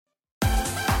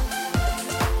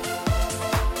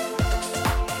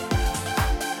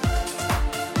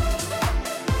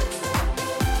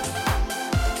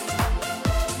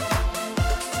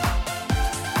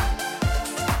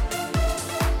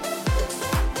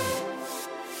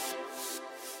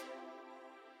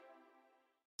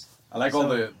I like all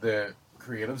the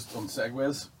creatives on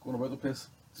segways going about the place.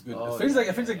 It's good. Oh, it feels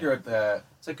like you're at the...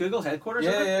 It's like Google headquarters,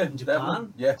 in Japan.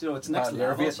 Japan. Yeah. Do you know, it's next You're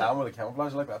level. Vietnam with the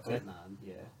camouflage like that too. Vietnam,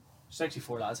 yeah. There's actually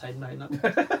 4 lads hiding behind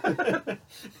that.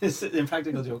 It's the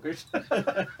Impractical Jokers.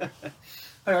 How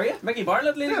are you? Mickey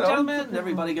Bartlett, ladies and gentlemen.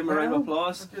 Everybody give him a round of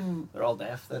applause. They're all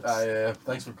deaf.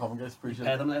 Thanks for coming, guys. Appreciate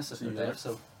pay it. them less if they're deaf,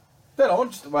 so... Then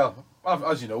on, well,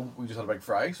 as you know, we just had a big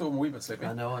fry, so I'm a wee bit sleepy.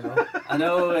 I know.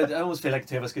 I almost feel like the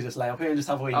two of us could just lie up here and just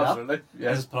have a wee nap. Absolutely,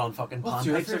 yeah. Just put on fucking What's pan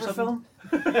your pipes or favourite something.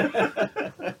 film?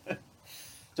 Do you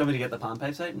want me to get the pan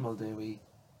pipes out and we'll do a wee...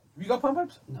 Have you got pan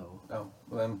pipes? No. Oh,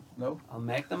 well then, no. I'll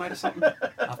make them out of something.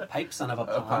 I have pipes and I have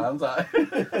a pan. Pans,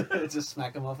 aye. Just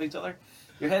smack them off each other.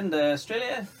 You're heading to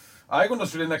Australia? I'm going to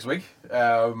Australia next week.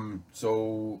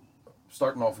 So,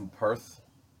 starting off in Perth,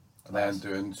 and then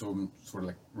doing some sort of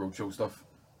like roadshow stuff,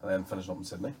 and then finishing up in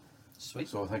Sydney. Sweet.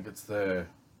 So I think it's the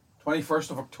 21st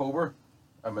of October.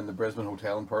 I'm in the Brisbane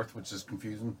Hotel in Perth, which is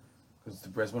confusing because it's the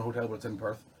Brisbane Hotel, but it's in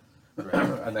Perth. Right.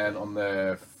 And then on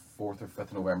the 4th or 5th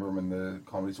of November, I'm in the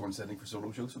Comedy Store in Sydney for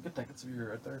solo shows. So get tickets if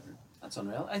you're out there. That's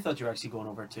unreal. I thought you were actually going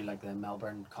over to like the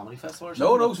Melbourne Comedy Festival or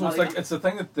No, something. so it's like it's the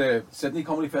thing that the Sydney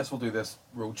Comedy Festival do this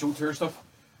roadshow tour stuff.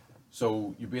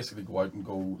 So you basically go out and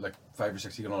go like 5 or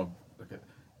 6. You get on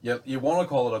you want to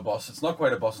call it a bus. It's not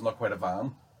quite a bus. It's not quite a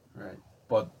van. Right.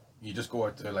 But you just go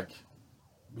out to like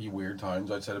wee weird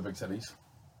towns outside of big cities,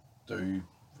 do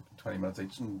 20 minutes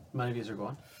each. And How many of you are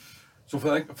going? so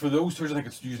for those tours, I think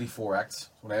it's usually 4 acts. So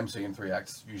when I'm seeing 3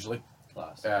 acts usually.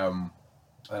 Class. And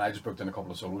I just booked in a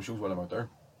couple of solo shows while I'm out there.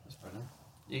 That's brilliant.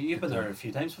 You've been there a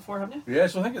few times before, haven't you? Yeah,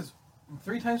 so I think it's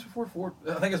 3 times before, 4.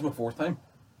 I think it's my 4th time.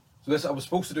 So I was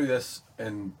supposed to do this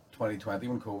in 2020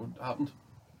 when COVID happened.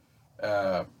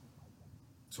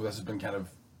 So this has been kind of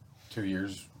 2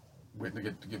 years waiting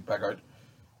to get back out.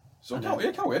 So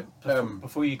can't wait.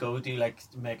 Before you go, do you like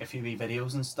make a few wee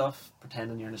videos and stuff,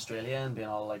 pretending you're in Australia and being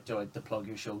all like, do you like to plug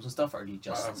your shows and stuff, or do you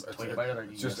just tweet about it, or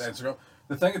do you just Instagram?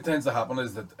 The thing that tends to happen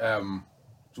is that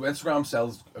so Instagram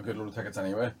sells a good load of tickets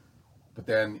anyway, but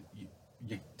then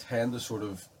you tend to sort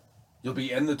of you'll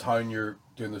be in the town you're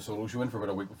doing the solo show in for about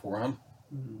a week beforehand.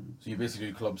 So you basically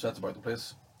do club sets about the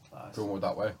place, promo it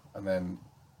that way, and then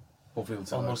hopefully it'll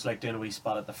sell almost like doing a wee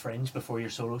spot at the Fringe before your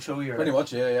solo show. You're pretty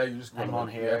much, yeah. You just I'm on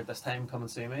here at this time. Come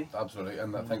and see me. Absolutely,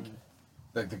 and I think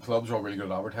like the clubs are all really good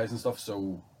at advertising stuff.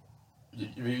 So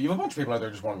you have a bunch of people out there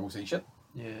who just want to go see shit.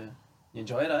 Yeah, you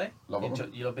enjoy it, eh? Love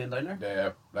it. You love being down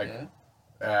there. Like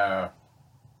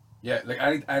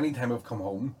any time I've come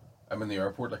home, I'm in the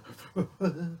airport like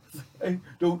I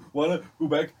don't want to go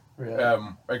back. Really?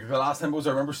 Like the last time I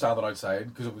remember standing outside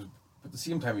because it was at the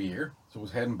same time of year, so I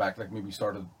was heading back like maybe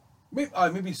start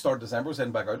December. I was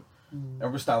heading back out. I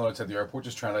remember standing outside the airport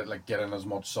just trying to like get in as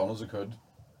much sun as I could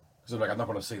because I'm like I'm not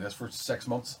going to see this for 6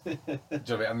 months. Do you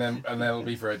know what I mean? And then it'll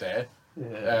be for a day.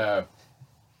 Yeah.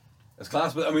 It's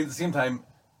class, but I mean at the same time,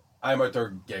 I'm out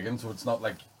there gigging, so it's not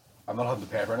like I'm not having to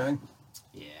pay for anything.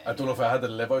 Yeah. I don't know if I had to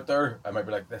live out there, I might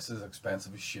be like, this is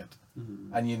expensive as shit,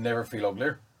 and you never feel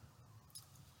uglier.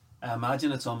 I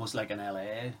imagine it's almost like in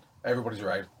LA. Everybody's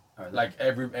right. Like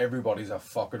everybody's a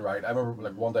fucking right. I remember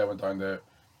like one day I went down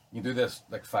you do this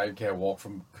like 5k walk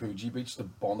from Coogee Beach to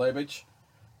Bondi Beach.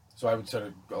 So I would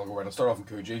I'll start off in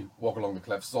Coogee, walk along the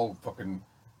cliffs, it's all fucking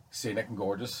scenic and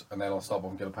gorgeous, and then I'll stop up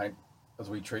and get a pint as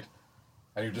a wee treat.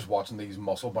 And you're just watching these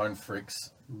muscle bound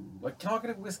freaks. Like, can I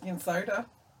get a whiskey and soda?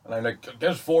 And I'm like,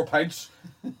 there's 4 pints.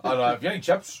 And have you any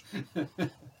chips?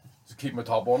 Just keep my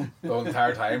top on the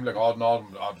entire time. Like, oh no,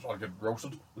 I'll get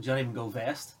roasted. Would you not even go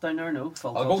vest down there? No,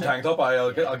 full I'll go tank top.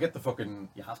 I'll get the fucking.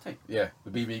 You have to. Yeah,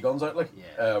 the BB guns out. Like,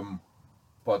 yeah.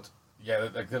 But yeah,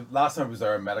 like the last time I was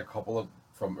there, I met a couple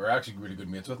we're actually really good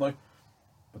mates with now,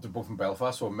 but they're both from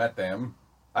Belfast. So I met them.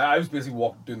 I was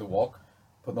basically doing the walk,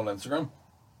 putting on Instagram,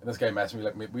 and this guy messaged me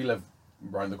like, "Mate, we live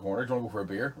around the corner. Do you want to go for a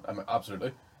beer?" I'm like,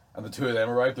 absolutely. And the two of them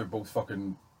arrived. They're both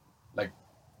fucking like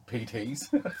PTs.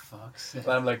 Fuck's sake.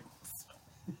 And I'm like,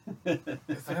 is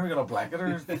there ever got a blanket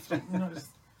or something? You know,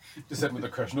 just sitting with the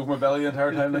cushion over my belly the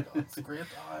entire time. Like, oh, it's great.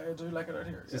 I do like it out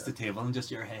here. Just the table and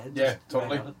just your head. Yeah, just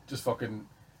totally. right on it. Just fucking.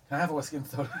 Can I have a whiskey and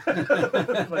soda?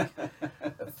 Like,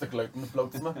 that's the gluten that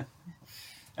bloats me.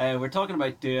 We're talking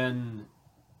about doing.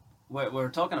 We're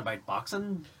talking about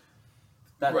boxing.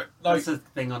 Right, that's the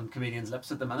thing on comedians'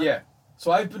 lips at the minute. Yeah.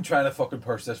 So I've been trying to fucking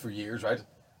push this for years, right?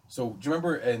 So do you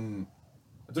remember I don't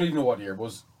even know what year it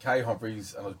was, Kai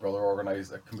Humphries and his brother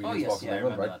organised a comedians boxing in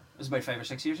England, right? That. It was about 5 or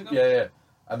 6 years ago. Yeah.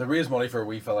 And they raised money for a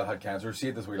wee fella that had cancer. See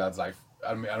this wee lad's life.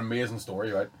 An amazing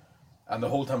story, right? And the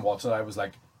whole time watching it, I was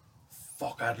like,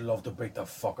 fuck, I'd love to beat the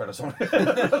fuck out of somebody.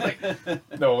 Like,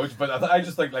 no, but I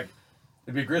just think like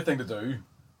it'd be a great thing to do.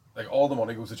 like all the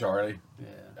money goes to charity.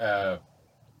 Yeah.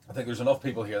 I think there's enough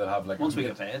people here that have like. Once we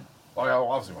get paid. Oh yeah,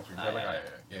 obviously once we get paid. Like,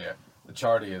 yeah. The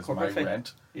charity is Corporate my fee.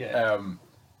 rent. Yeah.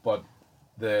 But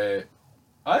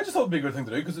I just thought it'd be a good thing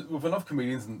to do because with enough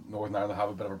comedians in Northern Ireland that have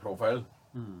a bit of a profile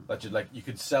that you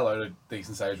could sell out a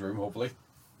decent sized room hopefully.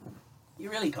 You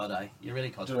really could, You really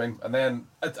could. Do you know what I mean? And then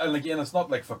and again, it's not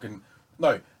like fucking.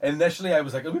 No, initially I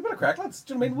was like, a wee bit of crack, lads.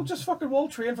 Do you know what I mean? We'll just fucking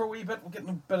train for a wee bit. We'll get in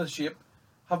a bit of shape,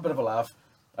 have a bit of a laugh.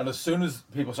 And as soon as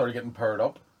people started getting paired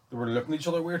up, they were looking at each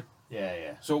other weird. Yeah,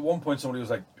 yeah. So at one point somebody was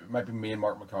like, it might be me and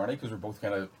Mark McCartney because we're both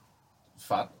kind of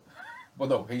fat. Well,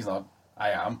 no, he's not.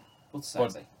 I am. Both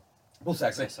sexy. Both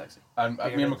sexy. Sexy. And I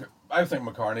think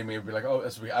McCartney may be like, oh,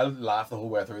 I'll laugh the whole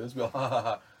way through this. We'll ha ha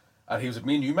ha. And he was like,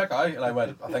 me and you, Mick, aye? And I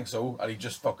went, I think so. And he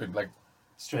just fucking like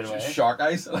straight away. Shark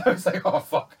eyes. And I was like, oh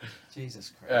fuck.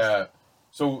 Jesus Christ.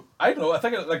 So I don't know. I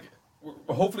think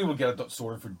hopefully we'll get it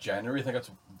sorted for January. I think that's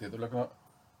what they're looking at.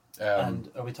 And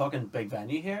are we talking big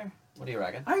venue here? What do you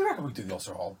reckon? I reckon we do the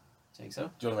Ulster Hall. Think so?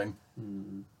 Do you know what I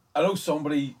mean? I know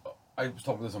somebody. I was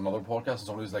talking about this on another podcast, and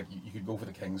somebody was like, "You could go for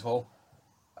the King's Hall,"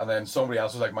 and then somebody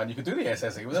else was like, "Man, you could do the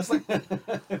SSE with this."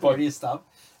 Like, where do you stop?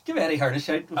 Give Eddie Hearn a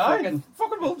shout. Fucking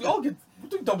we'll all we'll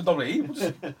do WWE. We'll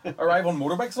just arrive on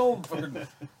motorbikes and all. Fucking.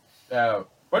 But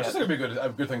I just think it'd be a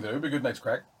good thing to do. It'd be a good night's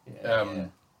crack. Yeah.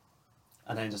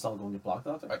 And then just all go and get blocked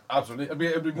after. Absolutely,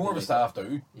 it'd be more of a staff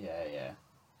do. Yeah, yeah.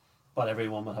 But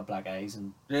everyone would have black eyes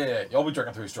and. Yeah, you'll be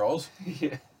drinking through straws.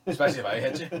 Yeah. Especially if I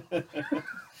hit you.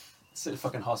 It's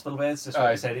fucking hospital beds just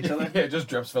right beside each other. Yeah, just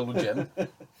drips filled with gin.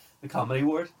 The comedy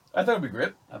ward. I thought it'd be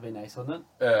great. That'd be nice, wouldn't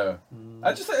it?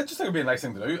 I just think it'd be a nice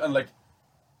thing to do, and like,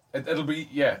 it'll be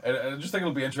I just think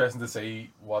it'll be interesting to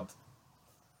see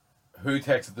who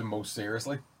takes it the most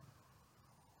seriously.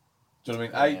 Do you know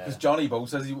what I mean? Because Johnny Bowe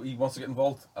says he wants to get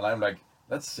involved, and I'm like,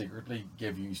 let's secretly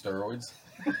give you steroids.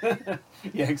 Yeah,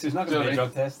 because there's not going to be a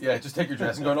drug test. Yeah, just take your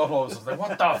dressing gown off. All of a sudden, like,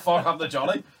 what the fuck happened to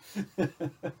Johnny?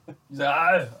 He's like,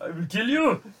 I will kill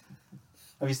you.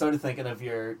 Have you started thinking of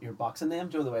your boxing name,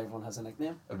 Joe? The way everyone has a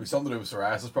nickname. It'll be something to do with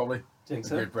psoriasis, probably. Do you think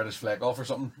so? Great British Fleck Off or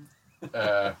something.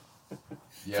 Yeah.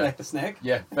 Fleck the Snake.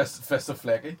 Yeah, fist of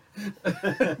Flecky. Do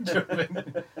you know what I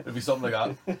mean? It'll be something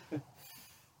like that.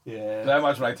 Yeah. But I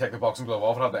imagine when I take the boxing glove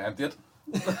off, I'd have to empty it.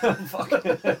 Fuck.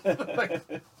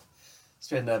 Like,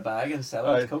 straight in that bag and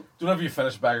sell it as coke. Do whenever you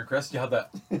finish a bag of crisps, you have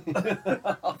that.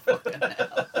 Oh, fucking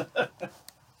hell.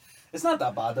 It's not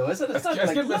that bad though, is it? It's not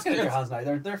like look at your hands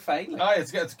now. They're fine. Like.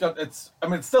 It's I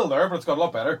mean it's still there, but it's got a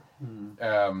lot better.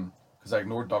 Because I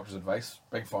ignored doctor's advice.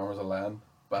 Big Pharma's a land.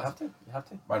 You have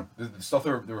to. Man, the stuff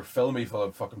they were filling me full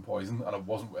of fucking poison, and it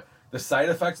wasn't. The side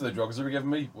effects of the drugs they were giving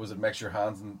me was it makes your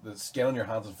hands and the skin on your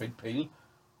hands and feet peel,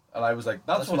 and I was like,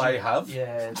 that's what I have.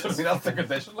 Yeah, I mean, that's the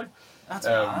condition. Like, that's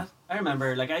bad. I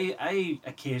remember, like, I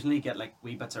occasionally get like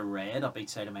wee bits of red up each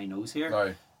side of my nose here.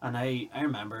 Aye. And I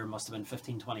remember it must have been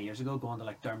 15, 20 years ago going to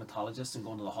like dermatologists and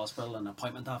going to the hospital and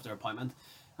appointment after appointment,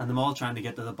 and them all trying to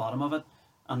get to the bottom of it.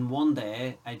 And one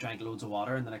day I drank loads of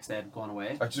water, and the next day it'd gone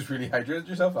away. I just really hydrated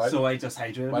yourself. So I just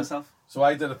hydrated myself. So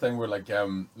I did a thing where like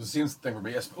the same thing would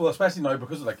be well, especially now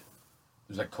because of like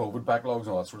there's like COVID backlogs and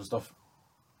all that sort of stuff.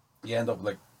 You end up with,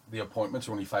 like the appointments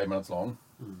are only 5 minutes long.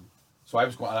 So I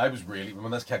was going, and I was really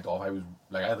when this kicked off, I was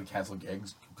like I had to cancel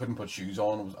gigs, couldn't put shoes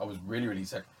on. I was really really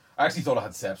sick. I actually thought I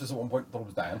had sepsis at one point. Thought I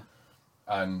was dying,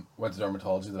 and went to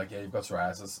dermatology. They're like, yeah, you've got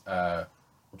psoriasis.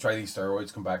 We'll try these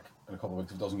steroids. Come back in a couple of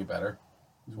weeks if it doesn't get better.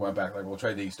 So went back like we'll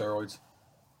try these steroids,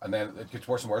 and then it gets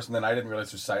worse and worse. And then I didn't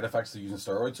realize there's side effects to using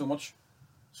steroids so much.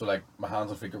 So like my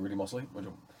hands and feet get really muscly.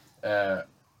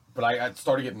 But I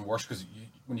started getting worse because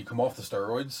when you come off the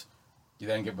steroids, you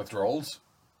then get withdrawals.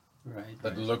 Right.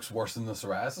 That looks worse than the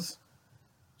psoriasis.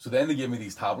 So then they gave me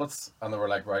these tablets, and they were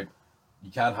like, right,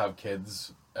 you can't have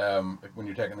kids when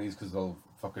you're taking these because they'll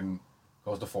fucking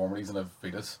cause deformities in a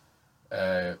fetus.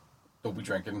 Don't be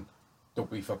drinking. Don't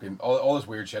be fucking all this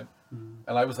weird shit.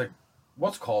 And I was like,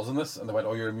 what's causing this? And they went,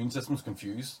 oh, your immune system's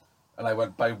confused. And I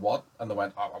went, by what? And they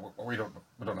went, oh, we don't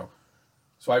know.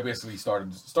 So I basically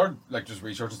started like just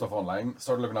researching stuff online.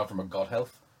 Started looking after my gut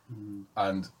health.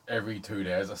 And every 2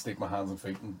 days I steep my hands and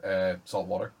feet in salt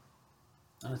water.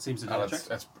 And it seems to do and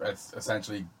it's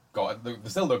essentially got they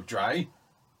still look dry,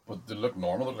 but they look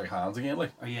normal. They look like hands again.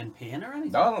 Like, are you in pain or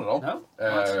anything? No. No.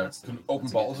 Can open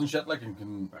bottles and shit like and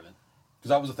can. Brilliant. Because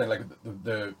that was the thing. Like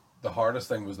the hardest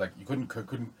thing was like you couldn't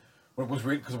when it was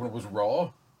when it was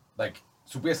raw, like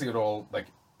so basically it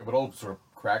would all sort of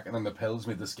crack and then the pills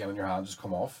made the skin on your hand just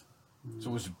come off.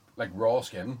 So it was like raw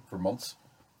skin for months.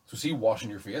 So see washing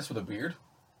your face with a beard,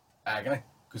 agony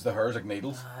because the hair's like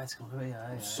needles. It's gonna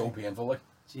be so painful like.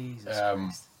 Jesus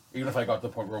Christ. Even if I got to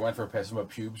the point where I went for a piss and my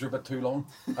pubes were a bit too long,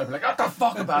 I'd be like, what the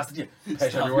fuck, bastard, you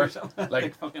piss Stop everywhere. yourself.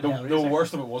 Like, Fucking the Hellraiser.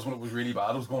 worst of it was when it was really bad.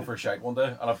 I was going for a shite one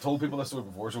day, and I've told people this story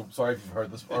before, so sorry if you've heard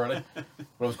this already. But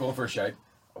I was going for a shite,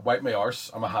 I wiped my arse,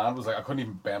 and my hand was like, I couldn't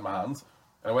even bend my hands.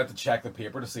 And I went to check the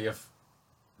paper to see if,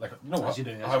 like, you know As you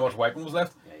do, how much wiping was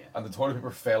left. Yeah, yeah. And the toilet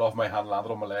paper fell off my hand,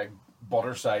 landed on my leg,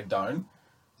 butter side down.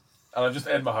 And I'm just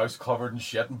in my house covered in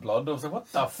shit and blood. I was like,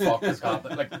 what the fuck is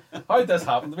happening? Like, how did this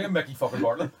happen to me? I'm Mickey fucking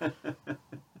Bartlett.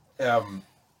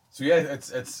 So yeah,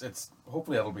 it's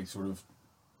hopefully that'll be sort of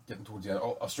getting towards the end.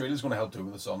 Oh, Australia's going to help too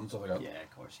with the sun and stuff like that. Yeah,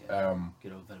 of course, yeah. Um,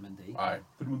 Good old vitamin D. Aye.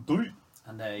 Vitamin D.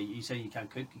 And you say you can't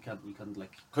cook, you couldn't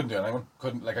like... Couldn't do anything.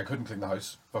 I couldn't clean the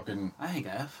house. Fucking. I think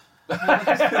I have.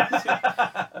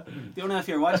 Don't know if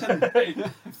you're watching.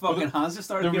 Fucking hands just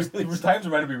started. There was times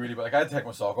when it would be really bad. Like, I had to take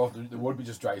my sock off. There would be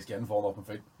just dry skin falling off my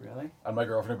feet. Really? And my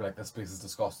girlfriend would be like, this place is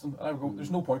disgusting. And I would go,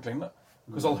 there's no point cleaning it.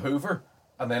 Because I'll hoover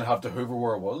and then have to hoover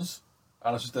where it was.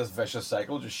 And it's just this vicious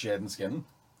cycle, just shedding skin.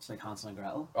 It's like Hansel and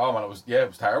Gretel. Oh man, it was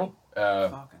terrible.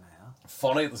 Fucking hell.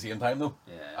 Funny at the same time though.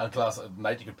 Yeah. And class at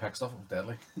night you could pick stuff, it was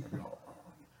deadly.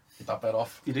 Get that bit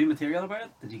off. Did you do material about it?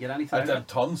 Did you get anything I out of did it?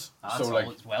 tons. So So like,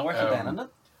 it's well worth it then, isn't it?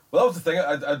 well, that was the thing.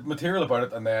 I had material about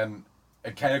it, and then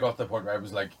it kind of got to the point where I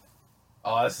was like,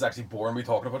 "Oh, this is actually boring me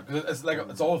talking about it," because it's like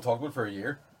it's all I've talked about for a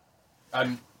year,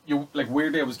 and you like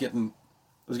weirdly I was getting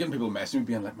people messaging me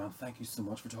being like, "Man, thank you so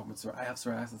much for talking about I have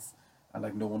psoriasis," and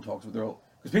like no one talks about their own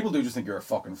because people do just think you're a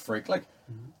fucking freak. Like,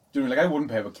 do you know, like I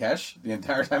wouldn't pay with cash the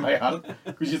entire time I had it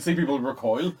because you'd see people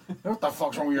recoil. What the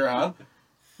fuck's wrong with your hand?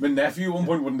 My nephew at one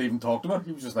point wouldn't even talk to me.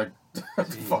 He was just like, "What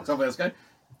the fuck's up with this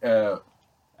guy?"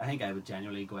 I think I would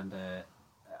genuinely go into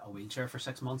a wheelchair for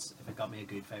 6 months if it got me a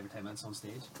good 5 or 10 minutes on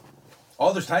stage.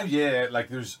 Oh, there's times, yeah, like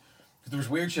there was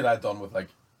weird shit I'd done with like,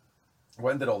 I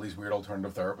went and did all these weird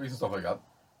alternative therapies and stuff like that,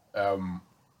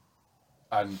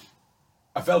 and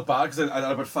I felt bad because I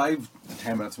had about 5 to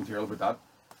 10 minutes material about that,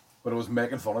 but I was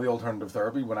making fun of the alternative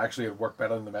therapy when actually it worked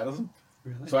better than the medicine.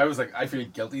 Really? So I was like, I feel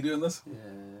guilty doing this.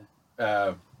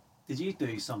 Yeah. Did you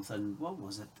do something? What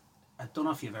was it? I don't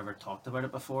know if you've ever talked about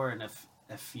it before, and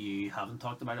if you haven't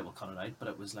talked about it, we'll cut it out. But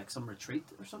it was like some retreat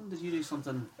or something. Did you do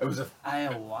something? It was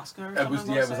ayahuasca or it something? was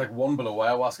it was like one below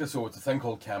ayahuasca, so it's a thing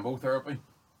called Kambo therapy.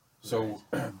 So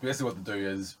basically, what they do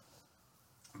is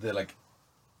the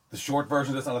short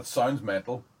version of this, and it sounds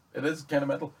mental. It is kind of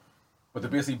mental, but they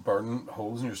basically burn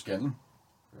holes in your skin,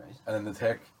 Right. and then they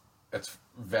take it's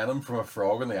venom from a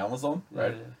frog in the Amazon,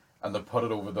 right? Yeah. And they put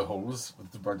it over the holes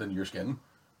that's burnt into your skin,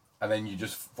 and then you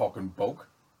just fucking bulk.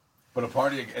 But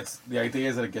apparently, it's the idea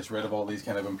is that it gets rid of all these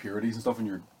kind of impurities and stuff in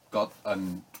your gut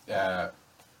and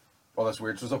all this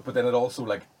weird stuff. But then it also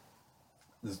like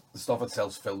the stuff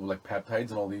itself's filled with like peptides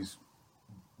and all these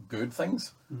good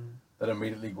things that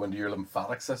immediately go into your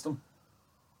lymphatic system.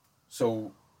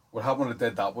 So what happened when it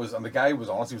did that was, and the guy was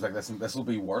honest, he was like, "Listen, this will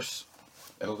be worse.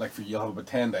 It'll like for you'll have about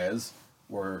 10 days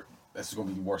where this is going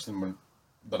to be worse than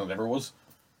it ever was."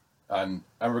 And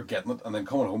I remember getting it and then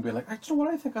coming home being like, "Do you know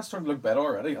what? I think I started to look better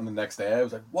already." And the next day I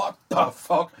was like, "What the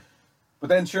fuck?" But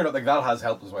then sure enough, like that has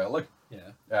helped as well. Like,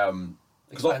 Yeah.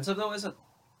 Expensive though, is it?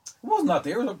 it wasn't that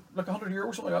dear. It was like €100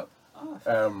 or something like that.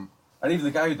 Oh, And even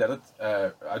the guy who did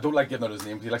it, I don't like giving out his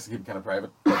name because he likes to keep it kind of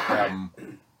private. But,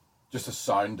 just a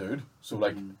sound dude. So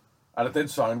like, and it did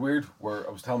sound weird. Where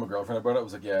I was telling my girlfriend about it, I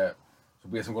was like, "Yeah." So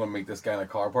basically, I'm going to meet this guy in a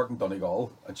car park in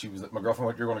Donegal, and she was like, my girlfriend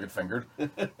went, "You're going to get fingered." And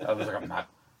I was like, "I'm not."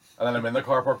 And then I'm in the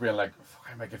car park being like, "Fuck,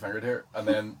 I might get fingered here." And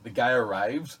then the guy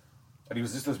arrived, and he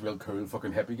was just this real cool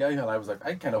fucking hippie guy, and I was like,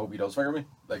 I kind of hope he does finger me.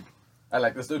 Like, I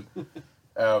like this dude.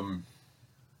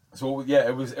 So yeah,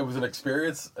 it was an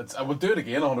experience. I would do it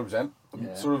again 100%.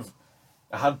 Yeah. Sort of,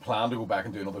 I had planned to go back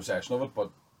and do another session of it, but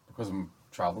because I'm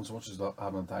traveling so much, just not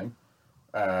having the time.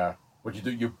 But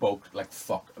you bulk like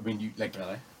fuck. I mean, you like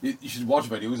Really? you should watch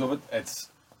videos of it. It's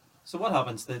So what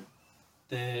happens? The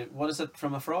what is it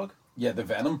from a frog? yeah, the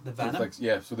venom. The So it's venom? like,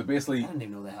 yeah, so they I basically didn't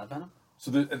even know they had venom.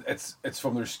 so it's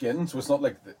from their skin. So it's not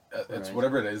like it's Right.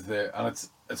 whatever it is. And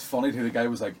it's funny too. The guy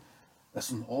was like,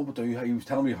 "Listen, all but do he was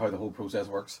telling me how the whole process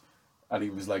works," and he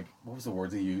was like, "What was the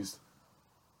words he used?"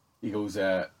 He goes,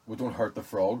 "We don't hurt the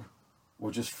frog,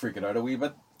 we'll just freak it out a wee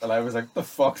bit." And I was like, "The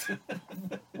fuck?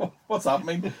 What's that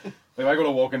mean?" Like, am I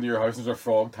gonna walk into your house and there's a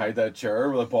frog tied to a chair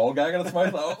with a ball gag in its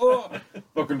mouth? Like, oh,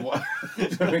 fucking what? You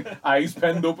know what I mean? Eyes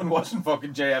pinned open, watching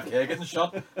fucking JFK getting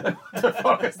shot. What the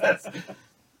fuck is this?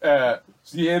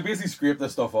 So yeah, basically scrape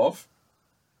this stuff off.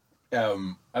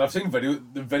 And I've seen the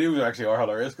videos actually are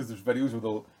hilarious because there's videos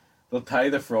where they'll tie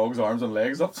the frog's arms and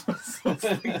legs up. So it's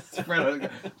like spread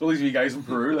out. It's all these wee guys in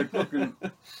Peru, like fucking.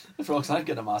 Frog's not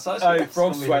getting a massage.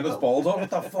 Frogs sweating his balls off. What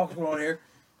the fuck's going on here?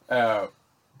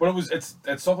 But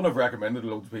it's something I've recommended to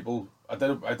loads of people. I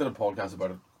did a podcast about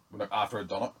it after I'd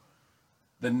done it.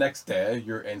 The next day,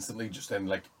 you're instantly just in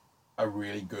like a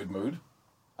really good mood,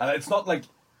 and it's not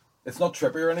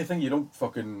trippy or anything. You don't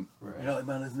fucking you're like,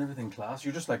 man, isn't everything class?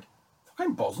 You're just like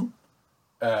fucking buzzing.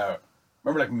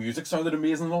 Remember, like music sounded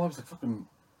amazing and all. I was like fucking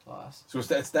Class. So it's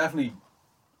definitely,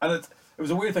 and it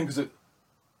was a weird thing because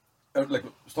like I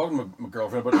was talking to my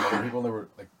girlfriend about it with other people, and they were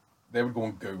like, they would go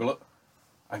and Google it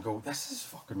and go, this is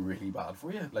fucking really bad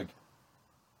for you. Like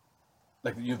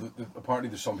you know, apparently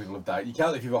there's some people have died. You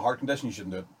can't, if you have a heart condition, you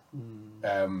shouldn't do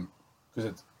it.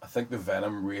 Because I think the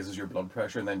venom raises your blood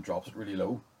pressure and then drops it really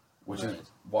low, which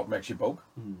is what makes you poke.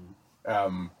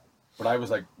 But I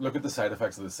was like, look at the side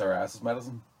effects of the psoriasis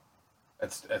medicine.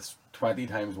 It's 20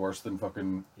 times worse than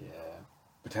fucking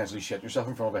potentially shit yourself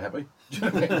in front of a hippie. Do you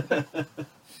know what I mean?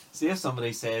 See, if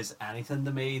somebody says anything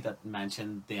to me that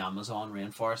mentioned the Amazon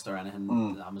rainforest or anything,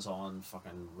 the Amazon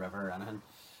fucking river or anything,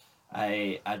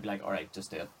 I'd be like, alright,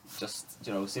 just do it. Just,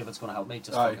 you know, see if it's going to help me,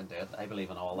 just fucking do it. I believe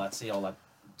in all that. See all that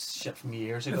shit from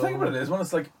years ago. The thing about it is, when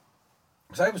it's like,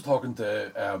 because I was talking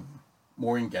to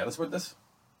Maureen Geddes about this,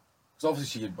 because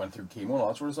obviously she had went through chemo and all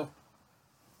that sort of stuff,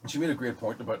 and she made a great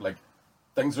point about like,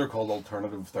 things that are called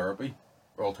alternative therapy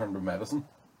or alternative medicine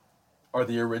are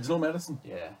the original medicine.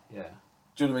 Yeah. Do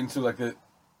you know what I mean? So like the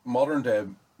modern day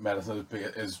medicine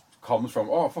comes from,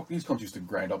 oh fuck, these cunts used to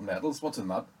grind up nettles, what's in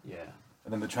that? Yeah.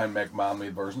 And then they try and make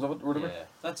man-made versions of it or whatever. Yeah,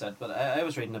 that's it. But I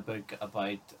was reading a book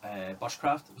about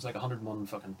bushcraft. It was like 101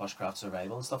 fucking bushcraft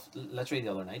survival and stuff, literally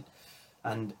the other night.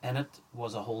 And in it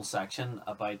was a whole section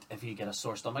about if you get a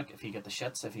sore stomach, if you get the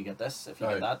shits, if you get this, if you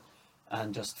get that,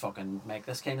 and just fucking make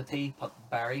this kind of tea, put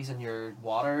berries in your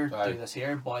water, do this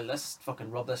here, boil this, fucking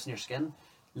rub this in your skin.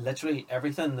 Literally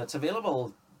everything that's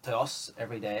available to us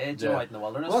every day, do you know, out in the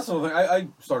wilderness. Well, that's another thing. I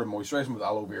started moisturising with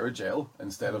aloe vera gel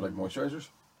instead of like moisturisers.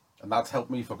 And that's helped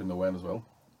me fucking no end as well.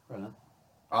 Brilliant.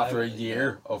 After a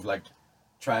year of like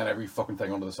trying every fucking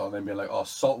thing under the sun and being like, oh,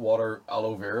 salt water,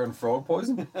 aloe vera, and frog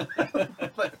poison.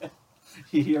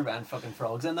 You hear man fucking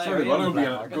frogs in there.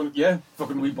 Sorry,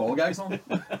 fucking wee ball guys on.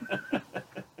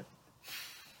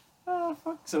 Oh,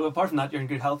 fuck. So apart from that, you're in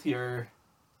good health. You're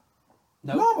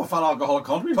no, I'm a fat alcoholic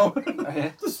country pub.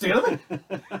 It's the state of it.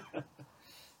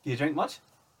 Do you drink much?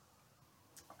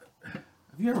 Have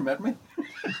you ever met me?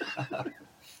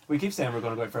 We keep saying we're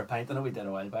going to go out for a pint. I know we did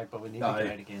a while back, but we need to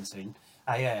get out again soon.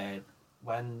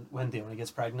 When Diona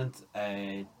gets pregnant,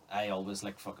 I always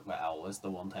like always the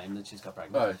one time that she's got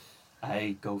pregnant,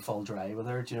 I go full dry with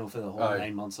her. Do you know, for the whole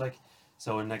 9 months, like.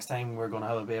 So next time we're going to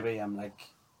have a baby, I'm like,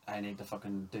 I need to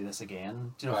fucking do this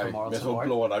again. Do you know, for moral support. May as well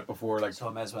blow it out before, like. So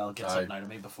I may as well get something out of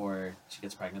me before she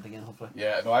gets pregnant again, hopefully.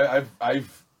 Yeah, no, I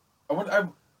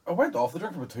went off the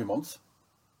drink for about 2 months.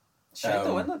 Shit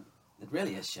though, isn't it? It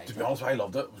really is shit. To be honest, I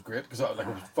loved it. It was great because I was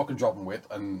fucking dropping weight,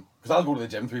 and because I'll go to the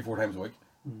gym 3-4 times a week,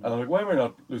 and I'm like, why am I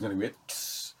not losing any weight?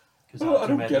 Because I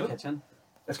don't get it. Kitchen.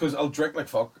 It's because I'll drink like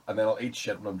fuck, and then I'll eat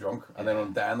shit when I'm drunk, and then when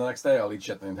I'm down the next day, I'll eat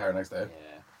shit the entire next day.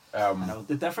 Yeah. I know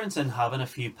the difference in having a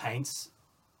few pints,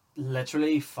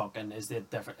 literally fucking is the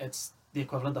different. It's the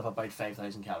equivalent of about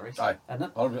 5,000 calories, isn't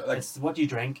it? Like, it's what you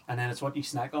drink, and then it's what you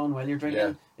snack on while you're drinking.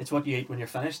 Yeah. It's what you eat when you're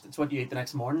finished. It's what you eat the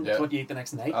next morning. Yeah. It's what you eat the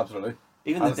next night. Absolutely.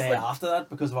 Even the day after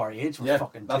that, because of our age, we're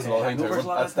fucking that's another thing too.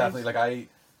 That's definitely like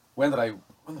when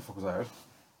the fuck was I out?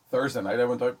 Thursday night I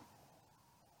went out,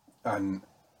 and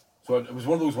so it was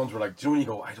one of those ones where like, do you know when you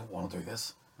go, I don't want to do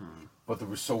this, but there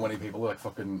were so many people like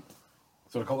fucking.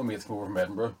 So a couple of mates came over from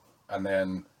Edinburgh, and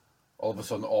then all of a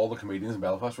sudden all the comedians in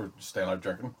Belfast were staying out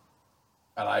drinking,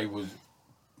 and I was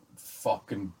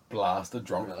fucking blasted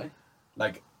drunk. Really?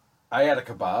 Like, I had a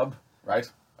kebab right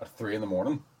at 3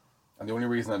 a.m. And the only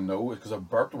reason I know is because I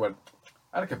burped and went,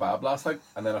 I had a kebab last night,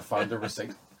 and then I found the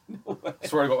receipt. No way. I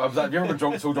swear to God, have you ever been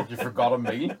drunk so drunk you forgot a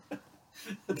meal?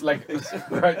 Like, right,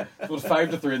 so it was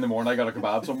 5 to 3 in the morning, I got a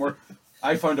kebab somewhere.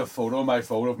 I found a photo on my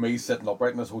phone of me sitting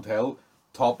upright in this hotel,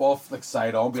 top off, like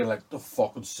side on, being like, the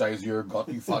fucking size of your gut,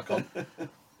 you fat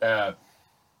cunt.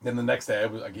 Then the next day,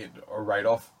 I get a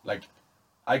write-off. Like,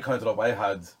 I counted up, I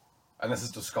had, and this is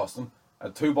disgusting, I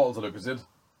had 2 bottles of Lucozade,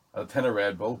 I had a tin of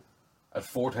Red Bull, I had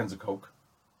 4 tins of Coke.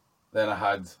 Then I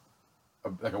had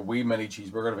a wee mini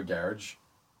cheeseburger out of a garage,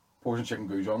 portion chicken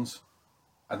goujons,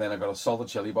 and then I got a salted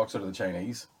chili box out of the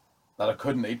Chinese that I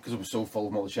couldn't eat because it was so full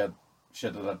of all the shit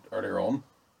that I had earlier on.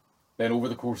 Then over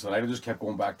the course of the night, I just kept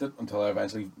going back to it until I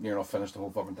eventually near enough finished the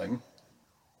whole fucking thing.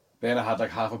 Then I had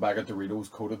like half a bag of Doritos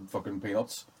coated fucking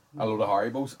peanuts, a load of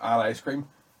Haribos, and ice cream.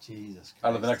 Jesus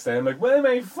Christ. And the next day I'm like, why am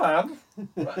I fat?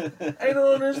 I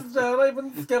don't understand, I've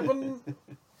been skipping.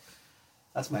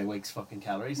 That's my week's fucking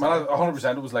calories. Man,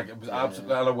 100%. It was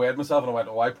absolutely. And I weighed myself and I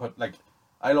went,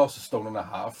 I lost 1.5 stone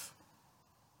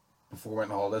before I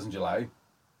went on holidays in July.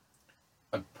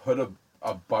 I put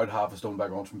about half a stone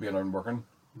back on from being out and working,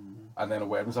 and then I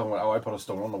weighed myself and went, I put a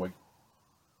stone on a week.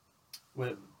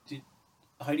 Well,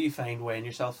 how do you find weighing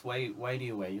yourself? Why do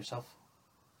you weigh yourself?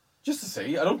 Just to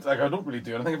see. I don't really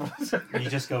do anything about it. You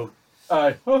just go.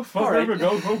 Aye. Oh, fuck, there we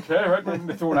go. Okay, right. We're going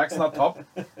to throw an X on that top.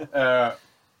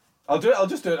 I'll do it. I'll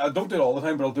just do it. I don't do it all the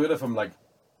time, but I'll do it if I'm like,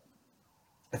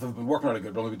 if I've been working out a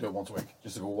good, I'll maybe do it once a week,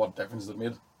 just to go, what difference has it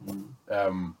made?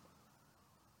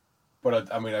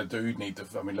 But I do need to.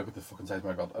 I mean, look at the fucking size of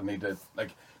my gut. I need to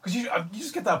because you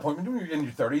just get that point when you're in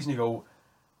your 30s and you go,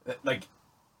 like,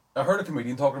 I heard a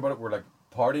comedian talking about it where like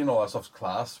partying and all that stuff's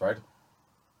class, right?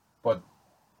 But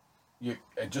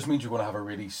it just means you're going to have a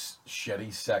really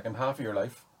shitty second half of your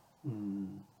life. Do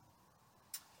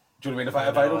you know what I mean?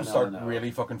 If I don't start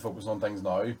really fucking focusing on things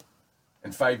now,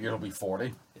 in 5 years I'll be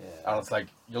 40. Yeah. And it's like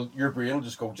your brain will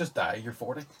just go, just die. You're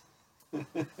 40.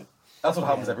 That's what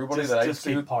happens to everybody just, that I just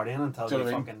keep partying until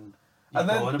you fucking. And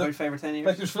then in about 5 or 10 years.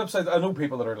 Like there's flip sides. I know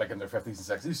people that are like in their 50s and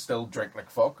 60s still drink like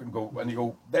fuck and you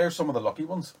go. They're some of the lucky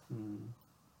ones.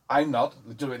 I'm not.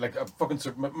 Do you know, like a fucking.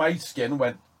 My skin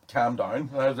went calm down,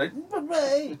 and I was like,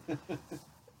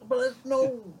 but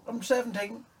no, I'm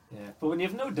 17. Yeah, but when you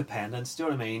have no dependence, do you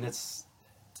know what I mean? That's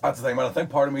the thing, man. I think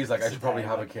part of me is like I should probably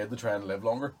have a kid to try and live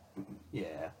longer.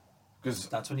 Yeah, because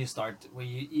that's when you start. Well,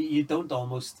 you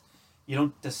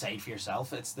don't decide for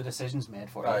yourself. It's the decision's made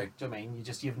for you. Do you know what I mean?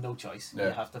 You have no choice. Yeah.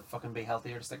 You have to fucking be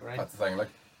healthier to stick around. That's the thing, like.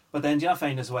 But then do you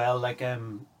find as well, like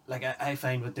I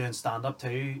find with doing stand up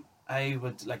too, I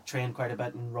would like train quite a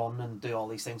bit and run and do all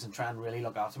these things and try and really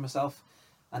look after myself,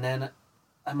 and then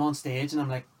I'm on stage and I'm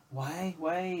like, why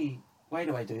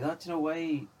do I do that? You know,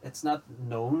 why it's not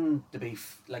known to be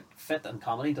like fit and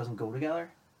comedy doesn't go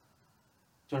together.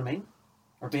 Do you know what I mean?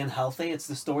 Or being healthy, it's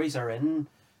the stories are in.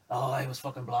 Oh, I was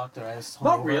fucking blocked, or I was.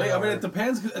 Not really. I mean, it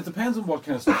depends. It depends on what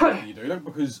kind of stuff you do. Like,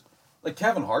 because, like,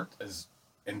 Kevin Hart is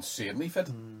insanely fit.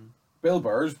 Bill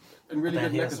Burr's in really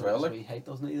good nick as well. Like, he hate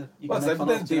doesn't either. Well, but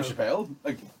then Dave Chappelle,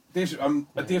 like Dave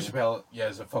Chappelle,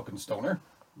 is a fucking stoner,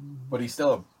 but he's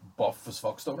still a buff as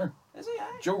fuck stoner. Is he?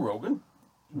 Joe Rogan,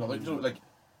 like,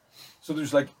 so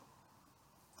there's like,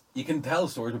 you can tell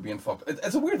stories of being fucked.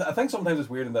 It's a weird. I think sometimes it's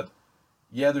weird in that,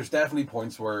 there's definitely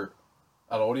points where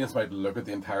an audience might look at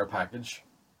the entire package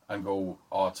and go,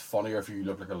 oh, it's funnier if you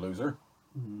look like a loser.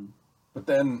 But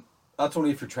then, that's only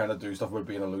if you're trying to do stuff about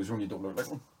being a loser when you don't look like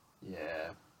one. Yeah.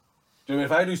 Do you know,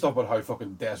 if I do stuff about how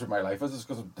fucking desperate my life is, it's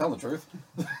because I'm telling the truth.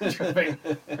 Do you know what I mean?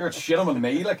 You're shit on my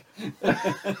knee, like.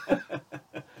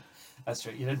 That's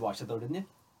true. You did watch it though, didn't you?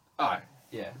 Aye.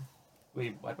 Yeah.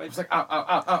 Wait. It was like, ow, ow,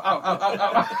 ow, ow, ow, ow,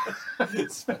 ow, ow.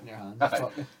 Spit in your hand.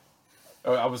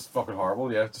 I was fucking horrible,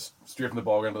 just straight from the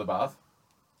bog into the bath.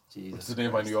 Jesus. It's the name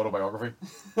of my new autobiography.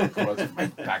 My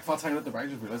back fat's hanging at the back, I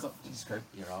just realised that. Jesus Christ.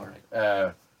 You're alright.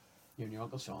 You're in your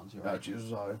Uncle Sean's, you're right.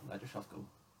 Jesus, aye. Let yourself go.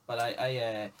 But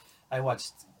I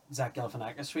watched Zach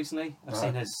Galifianakis recently. I've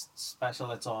seen his special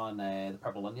that's on the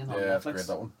Purple Onion on Netflix. That's great,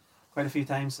 that one. Quite a few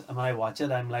times. And when I watch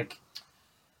it, I'm like,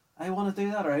 I want to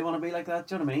do that or I want to be like that.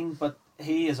 Do you know what I mean? But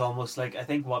he is almost like, I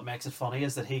think what makes it funny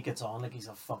is that he gets on like he's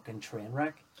a fucking train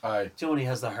wreck. Aye. Do you know when he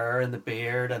has the hair and the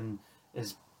beard and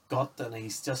his gut and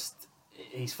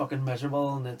he's fucking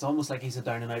miserable and it's almost like he's a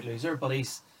down and out loser, but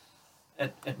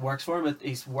it works for him.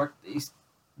 He's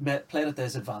played it to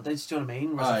his advantage. Do you know what I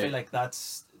mean? Whereas I feel like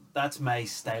that's my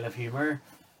style of humour,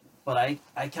 but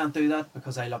I can't do that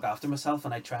because I look after myself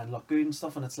and I try and look good and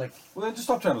stuff, and it's like, well, then just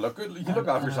stop trying to look good. You can look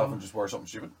after yourself and just wear something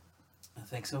stupid. I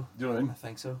think so. Do you know what I mean? I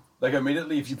think so. Like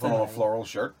immediately if you put on a floral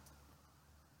shirt,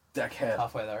 dickhead.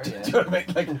 Halfway there, yeah. Do you know what I mean?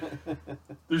 Like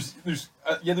there's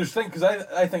things, because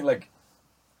I think like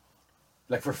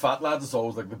for fat lads it's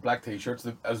always like the black t-shirts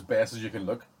as best as you can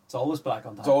look. It's always black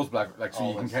on top. It's always black, like, so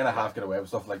always. You can kind of half get away with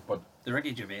stuff, like, but the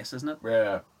Ricky Gervais, isn't it?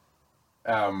 Yeah.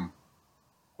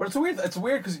 But it's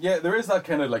weird because there is that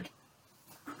kind of like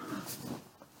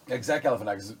Zach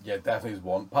Galifianakis, definitely is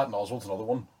one. Patton Oswalt's another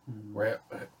one, where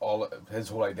all his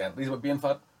whole identity is about being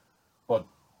fat. But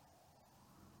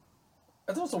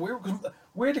it's also weird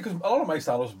because a lot of my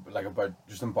stand-ups like about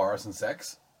just embarrassing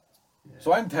sex. Yeah.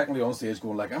 So I'm technically on stage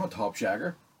going like, I'm a top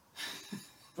shagger.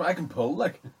 So I can pull,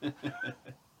 like,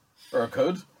 or I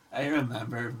could. I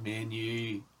remember me and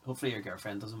you. Hopefully your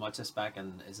girlfriend doesn't watch this back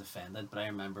and is offended. But I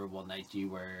remember one night you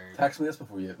were. Text me this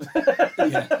before you.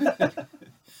 Yeah.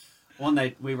 One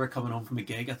night we were coming home from a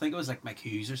gig. I think it was like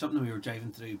McHugh's or something. We were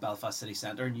driving through Belfast City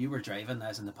Centre, and you were driving. I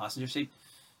was in the passenger seat,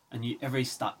 and every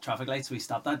traffic lights we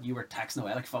stopped at, you were texting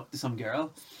away like fuck to some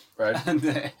girl. Right.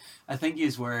 And I think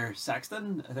you were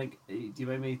sexting. I think. Do you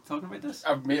mind me talking about this?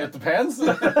 I mean, it depends.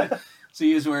 So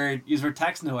you were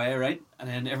texting away, right? And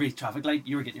then every traffic light,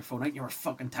 you were getting your phone out. You were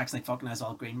fucking texting like fucking as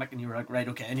all green, Mick, and you were like, right,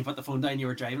 okay. And you put the phone down. You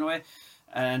were driving away,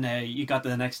 and you got to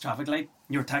the next traffic light.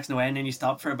 You were texting away, and then you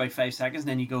stopped for about 5 seconds, and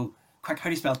then you go, quick, how do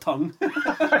you spell tongue? Do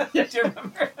you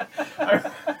remember?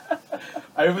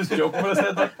 I was joking when I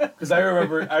said that because I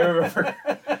remember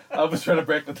I was trying to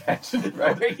break the tension.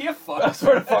 Right? Were you fucked? That's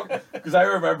sort of fuck because I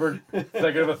remember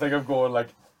thinking of a thing of going like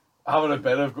having a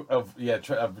bit of you're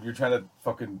trying to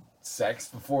fucking sex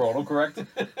before autocorrect.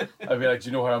 I'd be like, do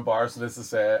you know how embarrassing this is to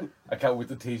say? I can't wait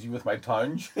to tease you with my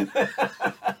tongue.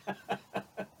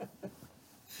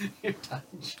 Your tongue.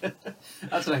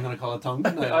 That's what I'm going to call a tongue.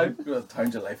 I'm going to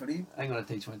tongue your life at you. I'm going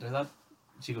to teach Winter that.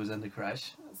 She goes into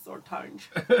crash. That's our tongue.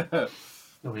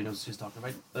 Nobody knows what she's talking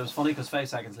about. It was funny because 5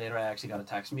 seconds later I actually got a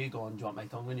text from you going, do you want my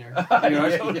tongue when you're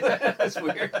yeah. It's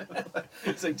weird.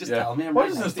 It's like, just tell me. Why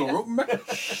is this door open? We're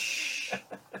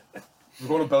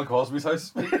going to Bill Cosby's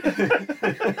house.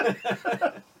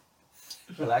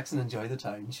 Relax and enjoy the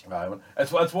tongue.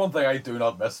 It's one thing I do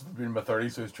not miss being in my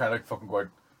 30s, so he's trying to fucking go out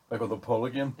like on the pull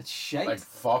again. It's shite. Like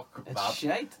fuck it's that.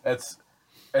 Shite. It's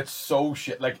so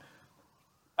shit. Like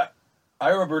I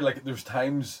remember like there's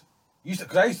times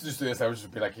because I used to just do this. I would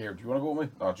just be like, here, do you want to go with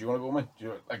me? No, do you want to go with me? Do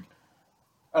you like?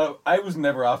 I was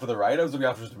never after the ride. I was only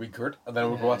after just a wee Kurt, and then I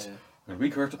would go, "What's a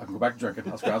wee Kurt? I can go back to drinking.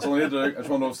 That's great. That's all I need to do. I just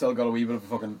want to know if still got a wee bit of a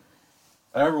fucking."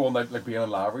 I remember one night like being in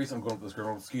Lavery's. I'm going up to this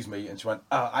girl. Excuse me, and she went,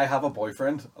 "I have a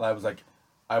boyfriend," and I was like,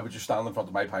 "I would just stand in front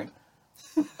of my pint."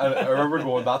 And I remember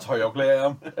going, "That's how ugly I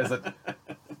am." Is it?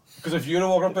 Because if you'd have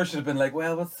walked up there, she'd have been like,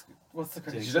 "Well, what's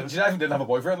the?" She actually didn't have a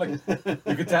boyfriend. Like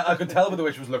you could tell. I could tell by the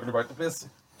way she was looking about the place.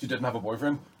 She didn't have a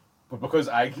boyfriend, but because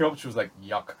I came up, she was like,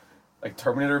 "Yuck." Like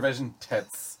Terminator vision,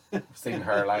 tits, seen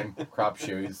hairline, crap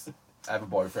shoes. I have a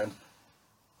boyfriend.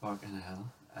 Fucking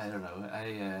hell. I don't know.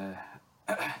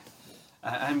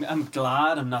 I'm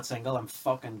glad I'm not single. I'm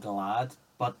fucking glad.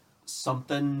 But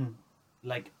something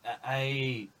like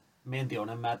me and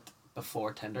Diona met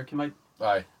before Tinder came out.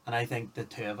 Aye. And I think the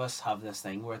two of us have this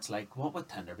thing where it's like, what would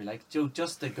Tinder be like? Joe,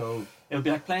 just to go, it would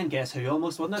be like playing Guess Who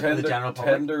almost, wouldn't it? For the general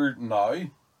public. Tinder now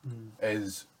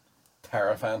is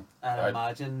terrifying. And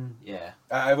imagine, yeah.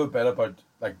 I have a bit about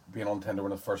like being on Tinder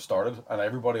when it first started, and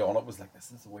everybody on it was like,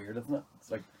 "This is weird, isn't it?"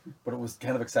 It's like, but it was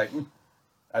kind of exciting,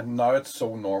 and now it's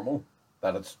so normal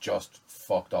that it's just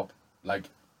fucked up.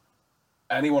 Like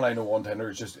anyone I know on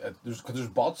Tinder is just there's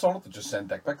bots on it that just send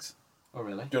dick pics. Oh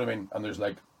really? Do you know what I mean? And there's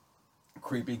like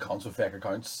creepy cons with fake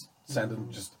accounts sending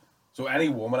just so any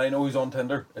woman I know who's on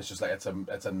Tinder, it's just like it's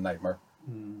a nightmare.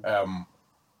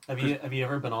 Have you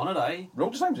ever been on it?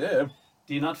 Loads of times, yeah.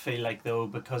 Do you not feel like though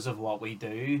because of what we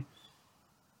do?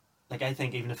 Like I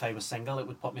think even if I was single, it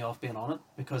would put me off being on it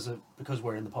because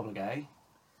we're in the public eye.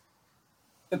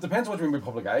 It depends what you mean by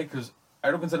public eye, because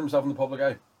I don't consider myself in the public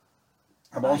eye.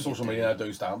 I'm on social media and I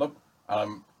do stand up, and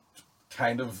I'm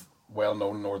kind of well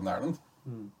known in Northern Ireland.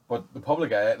 But the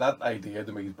public eye, that idea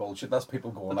to me is bullshit. That's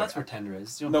people going. But like, that's where Tinder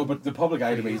is. No, but the public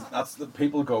eye to me, that's the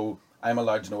people go. I'm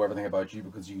allowed to know everything about you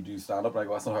because you do stand up. And I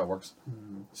go, that's not how it works.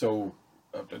 So,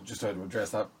 just to address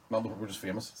that, not that we're just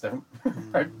famous, it's different,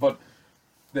 right? But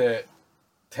the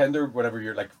Tinder, whenever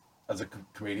you're like as a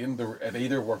comedian, it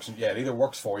either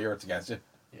works for you or it's against you.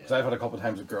 Because I've had a couple of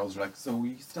times with girls who are like, so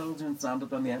you still doing stand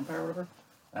up on the Empire or whatever?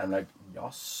 And I'm like,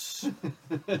 yes,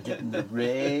 getting the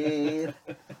red.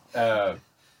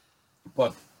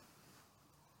 But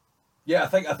yeah, I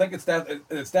think it's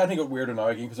definitely got weirder now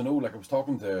again, because I know, like, I was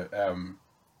talking to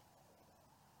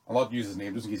I'll not use his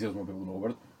name just in case he doesn't want people to know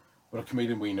about it, but a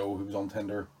comedian we know who was on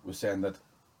Tinder was saying that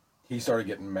he started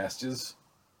getting messages.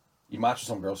 He matched with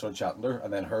some girl, started chatting to her,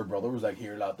 and then her brother was like,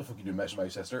 "Here, lad, the fuck you doing messaging my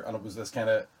sister?" And it was this kind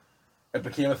of, it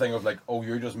became a thing of like, oh,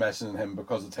 you're just messaging him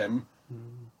because it's him,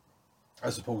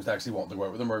 as opposed to actually wanting to go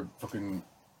out with him or fucking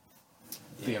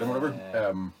date him or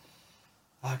whatever.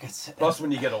 Plus, when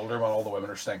you get older, man, all the women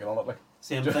are stinking on it. Like,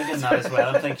 see, I'm thinking that as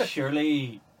well. I'm thinking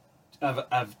surely,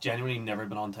 I've genuinely never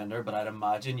been on Tinder, but I'd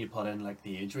imagine you put in like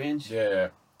the age range. Yeah.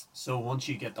 So once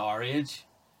you get to our age,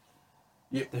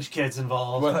 yeah, there's kids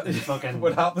involved.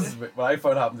 What happens? What I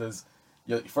found happens is,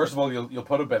 first of all, you'll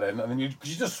put a bit in, and then you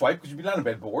just swipe because you'll be lying in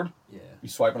bed bored. Yeah. You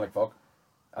swiping like fuck,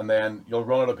 and then you'll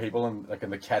run out of people in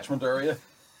the catchment area,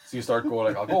 so you start going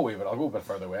like, I'll go a bit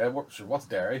further away. What's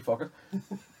Derry? Fuck it.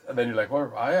 And then you're like,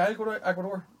 where? I go to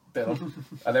Ecuador. And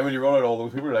then when you run out all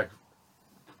those people, you're like,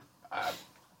 I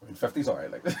mean, 50's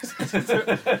alright. Like,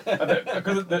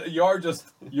 because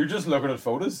you're just looking at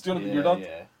photos. Do you know, you're not.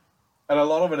 Yeah. And a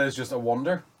lot of it is just a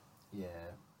wonder. Yeah.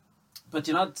 But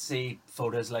you not see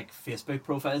photos like Facebook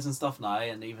profiles and stuff now,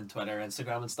 and even Twitter,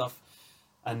 Instagram, and stuff.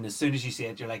 And as soon as you see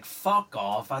it, you're like, "Fuck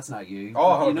off! That's not you."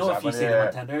 Oh, You know, 100%, if you see them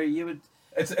on Tinder, you would.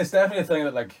 It's definitely a thing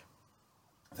that, like,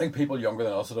 I think people younger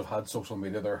than us that have had social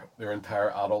media their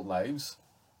entire adult lives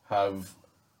have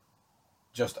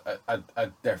just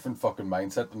a different fucking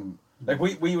mindset. And like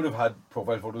we would have had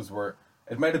profile photos where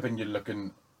it might have been you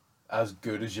looking as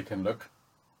good as you can look,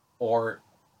 or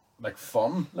like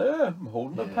fun. Yeah, I'm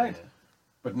holding it tight.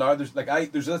 But now there's like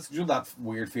there's this, you know, that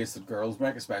weird face that girls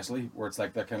make, especially where it's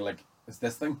like that kind of like, it's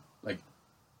this thing like.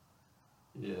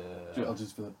 Yeah. I'll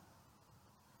just feel it.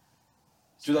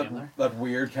 Do that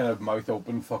weird kind of mouth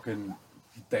open fucking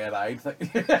dead eyed thing.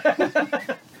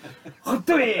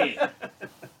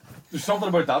 There's something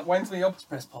about that winds me up. Just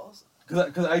press pause.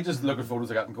 Because I just look at photos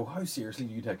like that and go, how seriously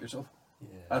do you take yourself?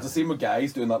 Yeah. And it's the same with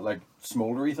guys doing that like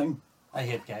smouldery thing. I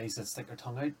hate guys that stick their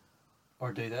tongue out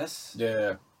or do this.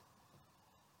 Yeah.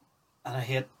 And I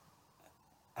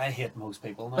hate most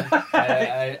people now.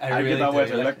 I really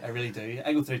do. I really do.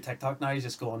 I go through TikTok now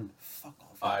just going, fuck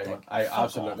off. I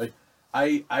absolutely. Off.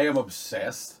 I am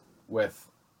obsessed with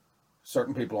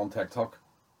certain people on TikTok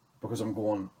because I'm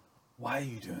going, why are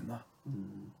you doing that?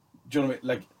 Do you know what I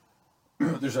mean?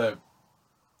 Like, there's a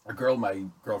girl my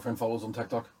girlfriend follows on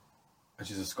TikTok, and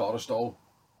she's a Scottish doll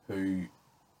who,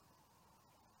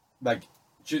 like,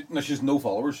 she has no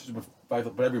followers. She's about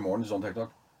 5, but every morning she's on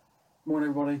TikTok. Morning,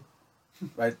 everybody.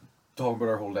 Right, talking about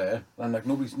her whole day, and I'm like,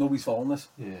 nobody's following this.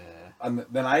 Yeah. And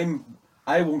then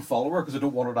I won't follow her because I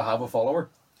don't want her to have a follower,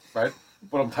 right?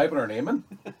 But I'm typing her name in,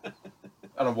 and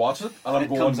I'm watching it, and I'm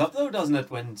going. It comes up though, doesn't it?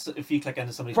 When if you click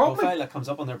into somebody's profile, it comes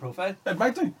up on their profile. It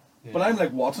might do, yeah. But I'm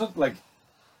like watching it, like,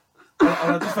 and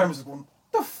I just find myself going,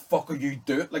 "The fuck are you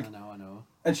doing?" Like, I know.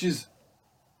 And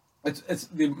it's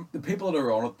the people that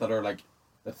are on it that are like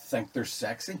that think they're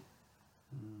sexy.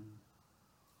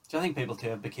 Do you think people too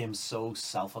have become so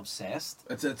self-obsessed?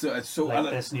 It's so like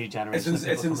this new generation.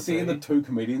 It's insane that 2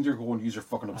 comedians are going, "You're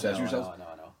fucking obsessed yourselves." I know.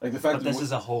 Like the fact but that this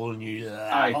is a whole new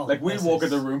level. Like we walk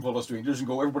into a room full of strangers and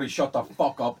go, "Everybody, shut the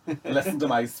fuck up! Listen to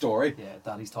my story." Yeah,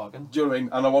 Daddy's talking. Do you know what I mean?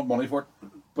 And I want money for it,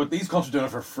 but these cunts are doing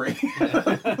it for free.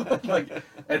 Like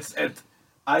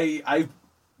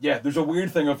there's a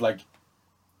weird thing of like,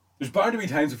 there's bound to be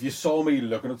times if you saw me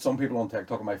looking at some people on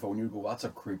TikTok on my phone, you go, "That's a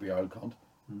creepy old cunt."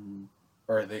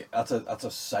 Or that's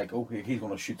a psycho. He's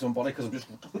going to shoot somebody because I'm just.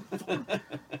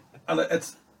 And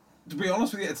it's, to be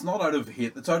honest with you, it's not out of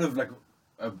hate. It's out of like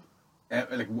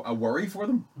a worry for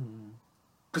them.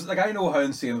 Because like I know how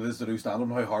insane it is to do stand up,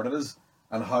 and how hard it is,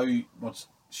 and how much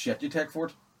shit you take for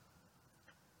it.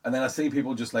 And then I see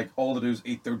people just like all they do is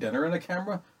eat their dinner in a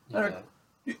camera. Yeah.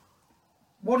 Like,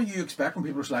 what do you expect when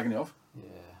people are slagging you off? Yeah.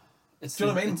 It's do you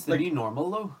know what I mean? It's the new normal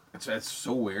though. It's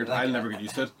so weird. Like, I'll never get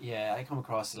used to it. Yeah, I come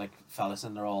across like fellas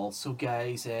and they're all, "So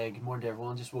guys, good morning to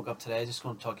everyone. Just woke up today. Just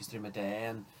going to talk you through my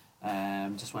day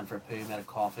and just went for a poo, made a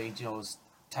coffee. You know, I was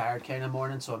tired kind of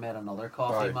morning, so I made another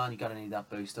coffee. Right. Man, you gotta need that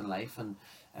boost in life. And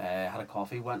had a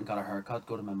coffee, went and got a haircut.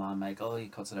 Go to my man Michael. He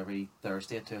cuts it every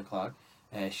Thursday at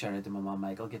 2:00. Shout out to my man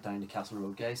Michael. Get down to Castle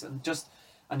Road, guys, and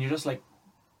you're just like,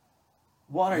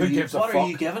 what are you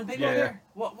giving people here?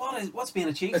 What's being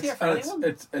achieved here for anyone?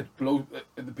 It blows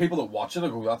the people that watch it. I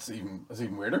go, that's even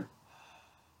weirder.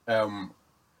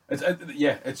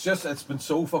 It's been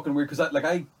so fucking weird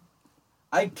because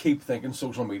I keep thinking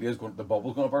social media is the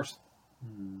bubble's going to burst,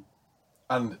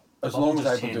 and as long as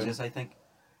I've been doing, I think.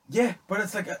 Yeah, but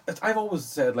it's like I've always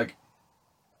said, like,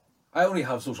 I only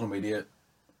have social media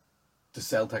to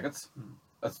sell tickets.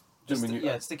 That's.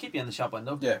 It's to keep you in the shop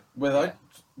window. Yeah,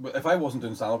 if I wasn't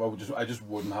doing stand up, I just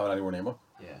wouldn't have it anywhere near me.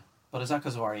 Yeah, but is that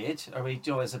because of our age? Are we,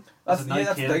 Joe? Is it that's now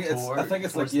the thing. I think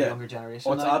it's like the younger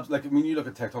generation. Like I mean, you look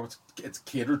at TikTok, it's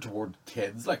catered toward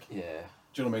kids. Like, yeah,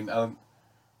 do you know what I mean? And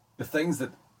the things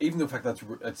that, even the fact that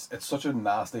it's such a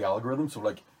nasty algorithm. So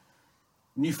like,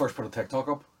 when you first put a TikTok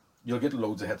up, you'll get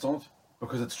loads of hits on it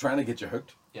because it's trying to get you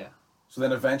hooked. Yeah. So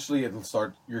then eventually it'll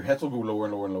start. Your hits will go lower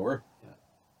and lower and lower. Yeah.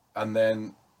 And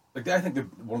then. Like I think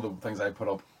one of the things I put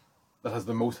up that has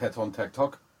the most hits on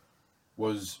TikTok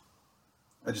was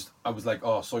I was like,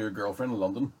 "Oh, I saw your girlfriend in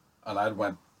London," and I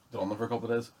went to London for a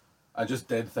couple of days. I just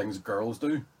did things girls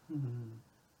do,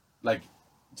 like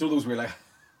so those were like,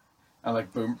 and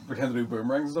like pretend to do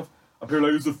boomerangs and stuff. And people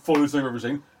are like, "It's the funniest thing I've ever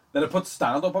seen." Then I put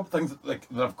stand up things that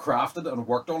I've crafted and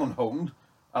worked on and honed, and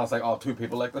I was like, "Oh, 2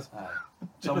 people like this."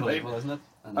 It's unbelievable, isn't it?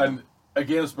 And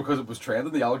again, it's because it was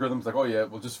trending. The algorithm's like, "Oh yeah,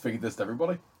 we'll just feed this to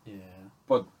everybody." Yeah.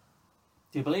 But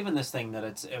do you believe in this thing that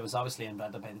it was obviously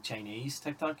invented by the Chinese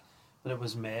TikTok, that it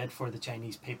was made for the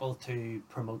Chinese people to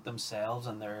promote themselves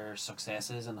and their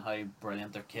successes and how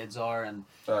brilliant their kids are, and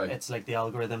Aye. it's like the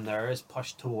algorithm there is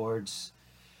pushed towards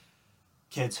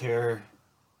kids who are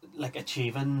like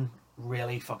achieving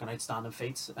really fucking outstanding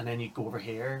feats, and then you go over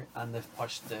here and they've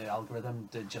pushed the algorithm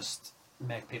to just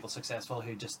make people successful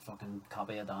who just fucking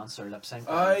copy a dance or lip sync.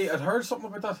 I'd heard something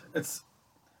about that. It's,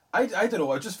 I don't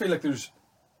know. I just feel like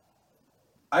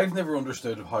I've never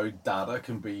understood how data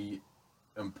can be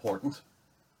important,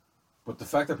 but the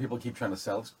fact that people keep trying to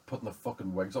sell it's putting the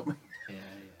fucking wigs up me. Yeah,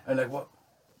 And like what?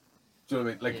 Do you know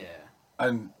what I mean? Like, yeah.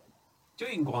 and Do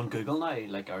you can go on Google now,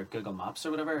 like our Google Maps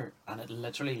or whatever, and it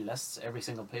literally lists every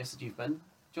single place that you've been.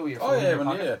 Joe, your phone oh in yeah, your man,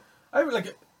 pocket. yeah. I would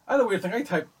like. I had a weird thing. I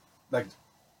type like,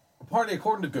 apparently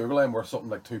according to Google, I'm worth something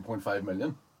like 2.5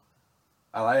 million,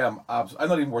 and I am I'm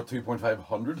not even worth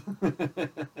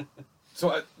 2.500.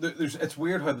 So it's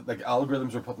weird how like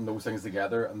algorithms are putting those things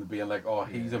together and being like, oh,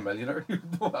 he's a millionaire.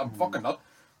 No, I'm fucking not.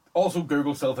 Also,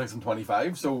 Google still thinks I'm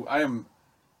 25, so I am.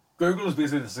 Google is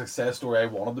basically the success story I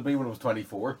wanted to be when I was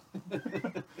 24.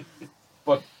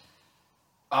 But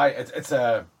I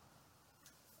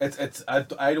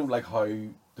don't like how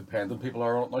dependent people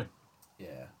are on it now.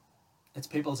 Yeah. It's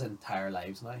people's entire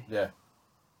lives now. Yeah.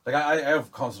 Like I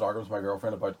have constant arguments with my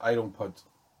girlfriend about I don't put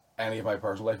any of my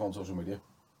personal life on social media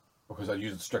because I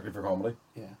use it strictly for comedy.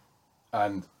 Yeah.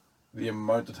 And the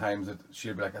amount of times that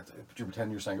she'd be like, "But you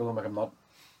pretend you're single." I'm like, I'm not.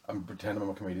 I'm pretending I'm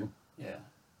a comedian. Yeah.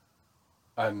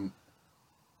 And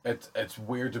it's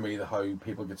weird to me that how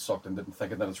people get sucked into it and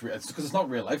thinking that it's real. It's because it's not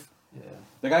real life. Yeah.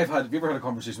 Like have you ever had a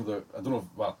conversation with I don't know,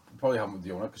 well, you probably haven't with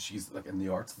Fiona because she's like in the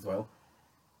arts as well.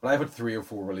 But I've had 3 or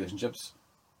 4 relationships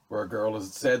where a girl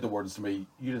has said the words to me,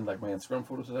 "You didn't like my Instagram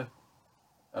photo today,"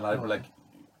 and I'd be like,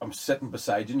 "I'm sitting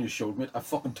beside you and you showed me it. I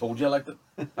fucking told you I liked it."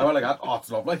 I went like that. "Oh,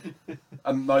 it's lovely."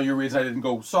 And now you're reason I didn't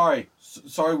go. Sorry,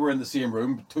 we're in the same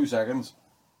room. 2 seconds.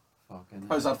 Fucking.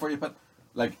 How's that for you? But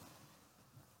like,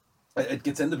 it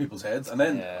gets into people's heads, and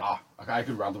then Yeah. I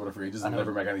could rant about it for ages and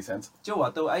never make any sense. Do you know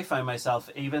what though? I find myself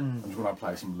even I'm just gonna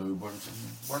apply some lube or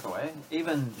something. work away.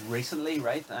 Even recently,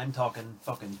 right? I'm talking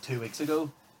fucking 2 weeks ago.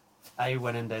 I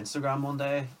went into Instagram one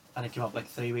day and it came up like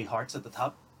 3 wee hearts at the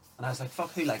top, and I was like,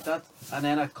 "Fuck, who liked that?" And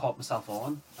then I caught myself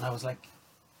on, and I was like,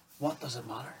 "What does it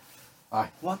matter? Aye.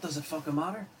 What does it fucking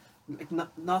matter? Like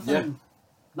nothing, Yeah.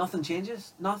 nothing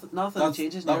changes. Nothing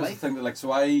changes in That your was the life." thing that like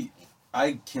so I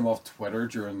came off Twitter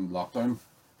during lockdown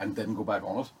and didn't go back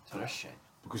on it Twitter shit.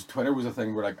 because Twitter was a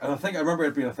thing where like, and I remember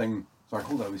it being a thing. Sorry,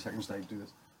 hold on a wee second. Just do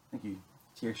this. Thank you.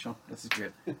 Cheers, Sean. This is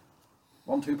great.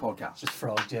 1-2 podcast. Just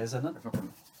frog jizz in it.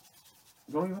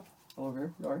 You going to all over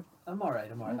here? You alright? I'm alright.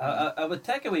 I'm alright. Okay. I would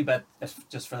take a wee bit if,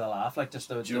 just for the laugh, like just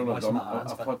to Do you know what I've moisten done? my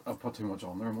hands. But I've put too much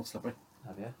on there. I'm not slippy.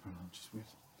 have you? Hold on, just wait.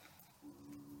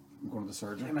 I'm going to the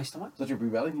surgery. Hey, my stomach. Is that your blue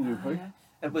belly? You do a Ah, poo? yeah.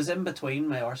 It was in between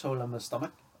my arsehole and my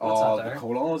stomach. What's Oh, that the there?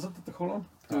 colon, is it? The colon?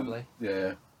 Probably.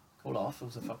 Yeah. Hold off. It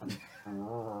was a fucking.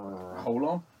 Hold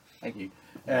on. Thank you.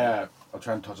 I'll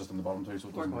try and touch this on the bottom too so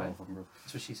it Work doesn't away. all fucking gross.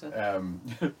 That's what she said.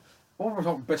 What were we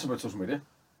talking bitching about social media?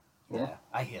 Yeah,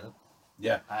 I hate it.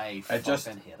 Yeah. I I just-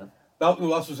 fucking hate it. That's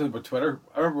what I said about Twitter.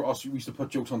 I remember us, we used to put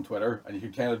jokes on Twitter and you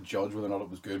could kind of judge whether or not it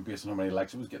was good based on how many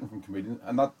likes it was getting from comedians,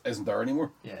 and that isn't there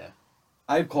anymore. Yeah.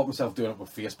 I've caught myself doing it with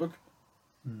Facebook.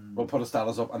 We'll put a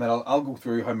status up and then I'll go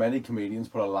through how many comedians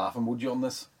put a laugh emoji on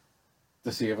this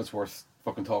to see if it's worth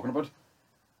fucking talking about.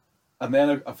 And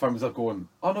then I found myself going,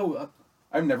 oh no,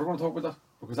 I'm never going to talk about that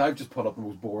because I've just put up the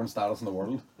most boring status in the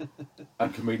world.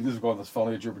 And comedians have gone, "That's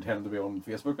funny that you're pretending to be on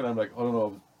Facebook." And I'm like, I don't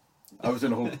know, I was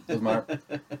in a whole, doesn't matter.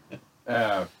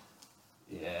 Yeah,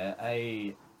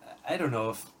 I don't know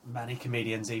if many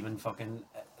comedians even fucking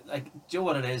like. Do you know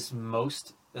what it is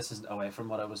most? This is away from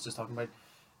what I was just talking about.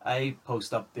 I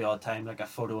post up the odd time like a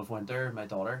photo of Winter, my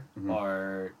daughter,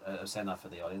 or I'm saying that for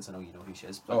the audience. I know you know who she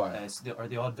is, but Oh, aye. or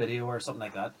the odd video or something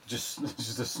like that. just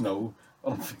the snow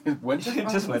on winter.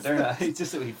 Just Winter,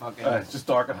 just a wee fucking. It's just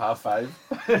dark at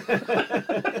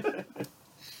 5:30.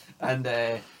 And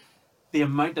the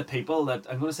amount of people that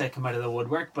I'm going to say come out of the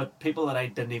woodwork, but people that I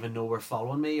didn't even know were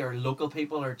following me, or local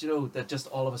people, or do you know that just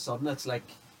all of a sudden it's like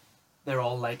they're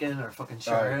all liking or fucking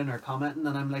sharing or commenting,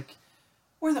 and I'm like,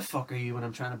 where the fuck are you when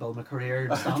I'm trying to build my career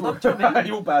in stand up? Do you know what I mean?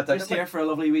 You won't bad Just here for a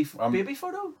lovely wee Um, baby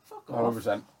photo. Fuck off.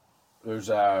 100%. There's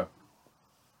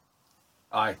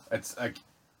it's like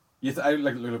I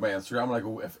like look at my Instagram and I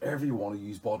go, if every one of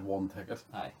you bought one ticket,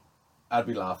 Aye, I'd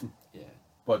be laughing. yeah,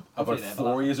 But Hopefully about they'll be 4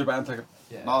 laughing. years are buying ticket.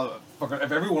 Yeah. No, fucking,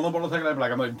 if every one of them bought a ticket, I'd be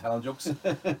like, I'm not even telling jokes.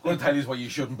 I'm going to tell you why you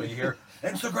shouldn't be here.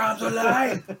 Instagram's a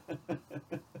lie.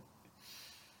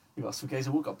 You also guys, I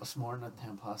woke up this morning at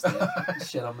 8:10.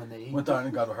 Shit on my knee. Went down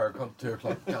and got a haircut, 2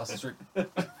 o'clock, Castle Street.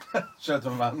 Shout out to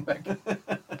my man,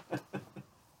 Mick.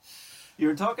 You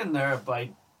were talking there about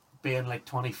being like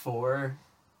 24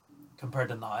 compared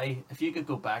to now. If you could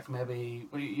go back, maybe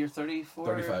you're 34,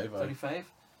 35, aye.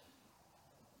 35.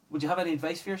 Would you have any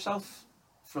advice for yourself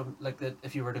from like that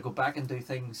if you were to go back and do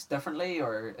things differently,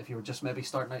 or if you were just maybe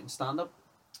starting out in stand up?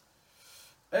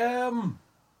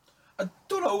 I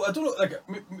don't know. Like,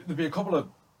 there'd be a couple of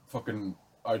fucking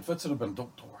outfits that have been,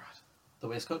 don't wear it. The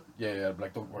waistcoat. Yeah, I'd be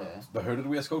like, don't wear Yeah. it. The hooded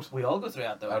waistcoat. We all go through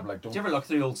that though. I'd be like, Do don't. you ever look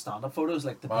through old stand up photos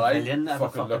like the Man, I pavilion? I have a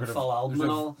fucking look fucking at it. full album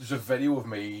and all. There's a video of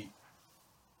me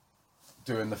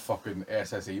doing the fucking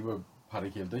SSE with Paddy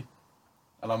Kilty,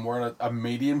 and I'm wearing a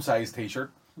medium-sized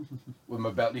t-shirt with my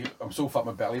belly. I'm so fat,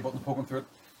 my belly button's poking through it.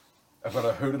 I've got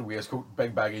a hooded waistcoat,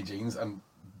 big baggy jeans, and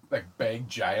like big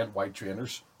giant white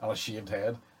trainers, and a shaved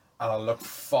head, and I look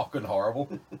fucking horrible.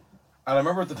 And I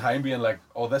remember at the time being like,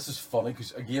 "Oh, this is funny,"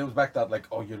 because again it was back that like,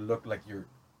 "Oh, you look like you're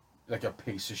like a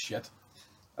piece of shit."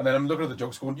 And then I'm looking at the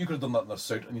jokes, going, "You could have done that in a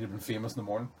suit, and you'd have been famous in the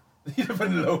morning. You'd have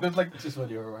been loaded like Just what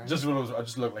you were wearing. just when I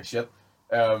just looked like shit."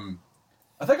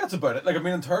 I think that's about it. Like, I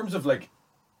mean, in terms of like,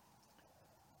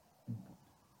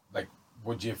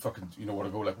 would you fucking want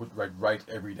to go like write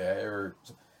every day, or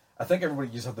I think everybody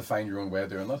just have to find your own way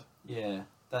of doing that. Yeah,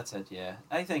 that's it. Yeah,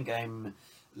 I think I'm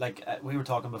like we were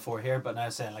talking before here, but now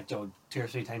saying like Joe, 2 or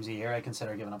 3 times a year I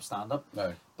consider giving up stand up.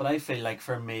 No. But I feel like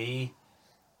for me,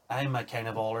 I'm a kind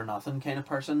of all or nothing kind of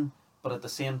person. But at the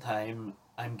same time,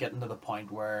 I'm getting to the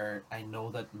point where I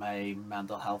know that my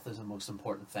mental health is the most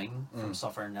important thing from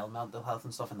suffering ill mental health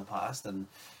and stuff in the past, and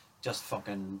just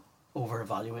fucking over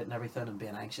evaluating everything and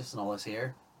being anxious and all this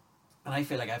here. And I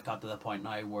feel like I've got to the point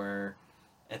now where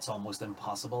it's almost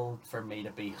impossible for me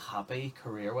to be happy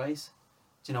career wise.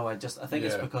 Do you know, I think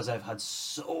it's Yeah. because I've had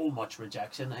so much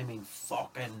rejection. I mean,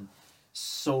 fucking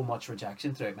so much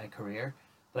rejection throughout my career.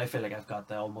 But I feel like I've got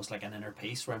almost like an inner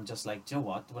peace where I'm just like, do you know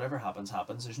what? Whatever happens,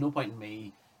 happens. There's no point in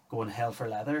me going hell for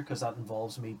leather, because that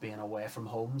involves me being away from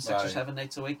home 6 or Right. 7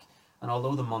 nights a week. And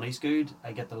although the money's good,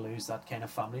 I get to lose that kind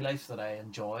of family life that I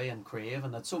enjoy and crave,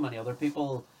 and that so many other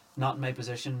people not in my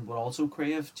position would also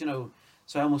crave. Do you know?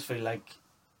 So I almost feel like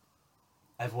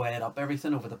I've weighed up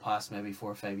everything over the past maybe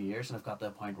 4 or 5 years, and I've got to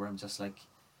a point where I'm just like,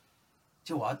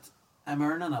 do you know what? I'm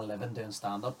earning a living doing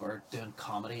stand up or doing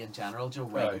comedy in general, do you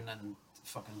know, writing and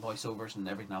fucking voiceovers and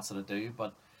everything else that I do.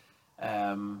 But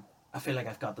I feel like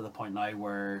I've got to the point now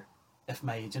where if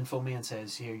my agent phoned me and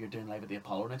says, "Here, you're doing live at the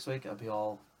Apollo next week," I'd be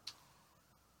all,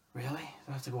 really? Do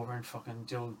I have to go over and fucking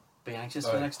be anxious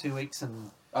for the next 2 weeks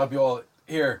and I'll be all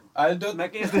here. I'll do it.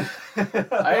 Mickey?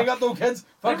 I ain't got no kids.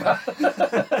 Fuck that.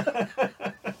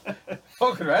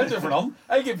 Fucking right, for nothing.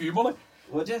 I give you money.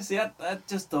 Would you see that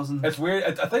just doesn't It's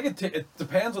weird. I think it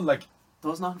depends on like.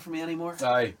 does nothing for me anymore.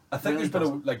 I think Really there's been a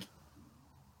doesn't. like,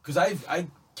 because I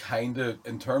kind of,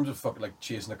 in terms of fucking like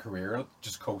chasing a career in it,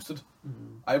 just coasted.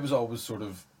 I was always sort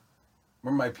of,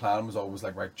 remember my plan was always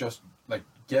like, right, just like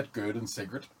get good in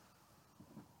secret,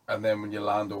 and then when you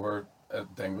land over at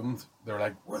England, they're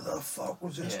like, where the fuck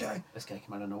was this guy? This guy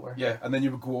came out of nowhere. Yeah, and then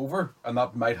you would go over, and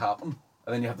that might happen,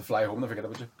 and then you have to fly home and they forget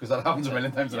about you, because that happens a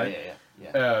million times a Yeah, night.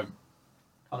 yeah.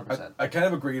 100%. I kind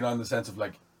of agree now in the sense of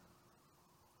like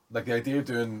the idea of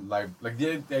doing live, like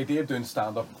the idea of doing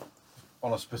stand up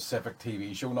on a specific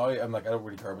TV show now. I'm like, I don't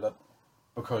really care about that,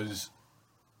 because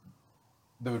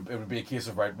it would be a case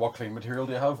of, right, what clean material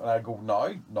do you have? And I go,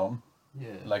 now none.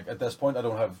 Yeah. Like at this point, I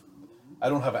don't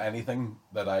have anything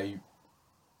that I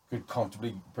could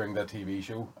comfortably bring that TV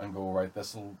show and go, right,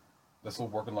 this'll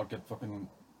work and not get fucking.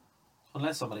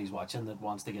 Unless somebody's watching that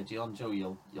wants to get you on, Joe,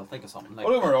 you'll think of something like. Oh,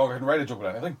 don't get me wrong, I can write a joke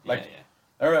about anything. yeah, Like,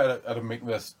 I remember I had a meeting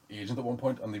with this agent at one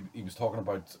point, and he was talking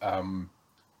about trying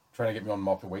to get me on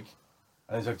Mock the Week.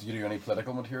 And he's like, "Do you do any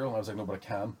political material?" And I was like, "No, but I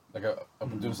can. Like, I've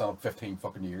been doing stand up 15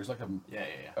 fucking years. Like, yeah.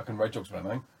 I can write jokes about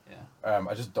anything. Yeah.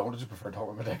 I just don't. I just prefer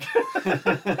talking about my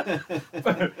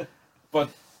dick." but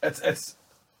it's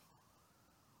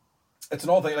an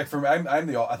odd thing. Like for me, I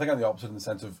think I'm the opposite in the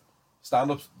sense of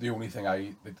stand-up's the only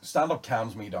thing stand-up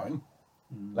calms me down.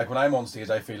 Like when I'm on stage,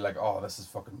 I feel like, oh, this is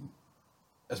fucking,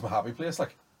 it's my happy place.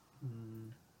 Like, you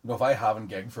know, if I haven't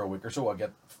gigged for a week or so, I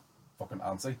get fucking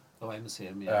antsy. Oh, I'm the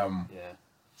same. Yeah. Yeah.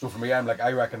 So for me, I'm like,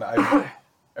 I reckon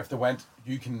if they went,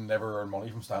 you can never earn money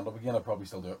from stand-up again, I'd probably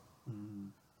still do it.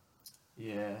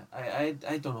 Yeah.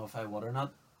 I don't know if I would or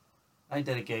not. I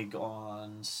did a gig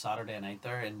on Saturday night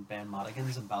there in Ben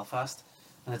Madigan's in Belfast,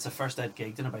 and it's the first I'd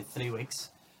gigged in about 3 weeks.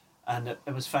 And it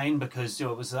was fine because, you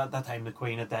know, it was at that time the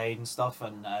Queen had died and stuff,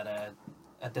 and I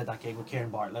did that gig with Kieran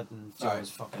Bartlett, and it was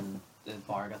fucking the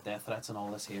bar got death threats and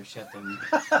all this here shit and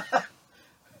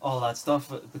all that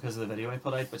stuff because of the video I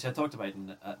put out, which I talked about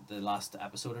in the last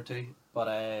episode or two. But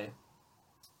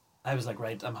I was like,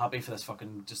 right, I'm happy for this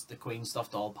fucking just the Queen stuff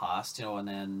to all pass, you know. And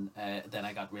then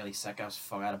I got really sick. I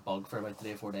had a bug for about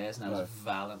 3 or 4 days, and I was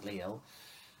violently ill.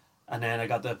 And then I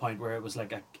got to the point where it was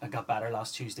like I got better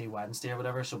last Tuesday, Wednesday, or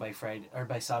whatever. So by Friday or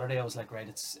by Saturday, I was like, right,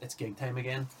 it's gig time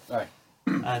again. Aye.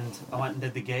 And I went and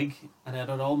did the gig, and it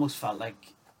almost felt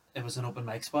like it was an open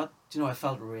mic spot. Do you know, I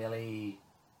felt really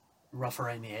rough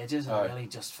around the edges, and really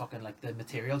just fucking like the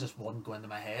material just wouldn't go into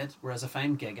my head. Whereas if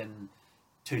I'm gigging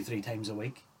 2-3 times a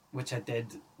week, which I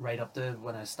did right up to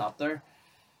when I stopped there,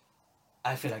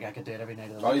 I feel like I could do it every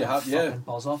night of the week. Oh, you have, yeah. Fucking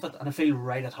buzz off it, and I feel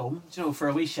right at home. Do you know, for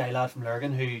a wee shy lad from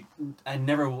Lurgan who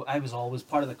I was always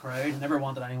part of the crowd, never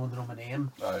wanted anyone to know my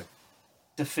name. Aye.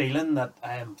 The feeling that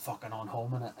I am fucking on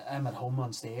home and I'm at home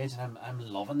on stage and I'm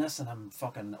loving this and I'm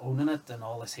fucking owning it and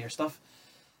all this here stuff.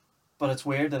 But it's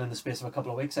weird that in the space of a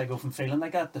couple of weeks I go from feeling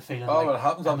like that to feeling like it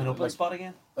happens I'm in an open like, spot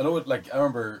again. I know it, like, I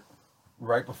remember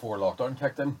right before lockdown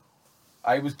kicked in,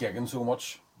 I was gigging so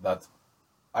much that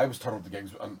I was turning up the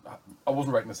gigs and I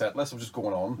wasn't writing a set list, I was just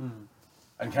going on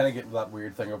and kind of getting that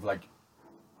weird thing of like,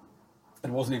 it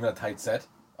wasn't even a tight set.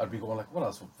 I'd be going like, what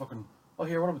else? Fucking, oh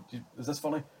here, what about, is this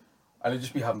funny? And I'd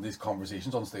just be having these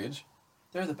conversations on stage.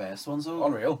 They're the best ones though.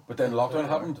 Unreal. But then lockdown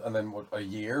happened, and then what, a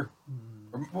year?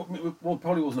 Well,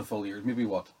 probably wasn't a full year, maybe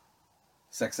what,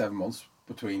 6-7 months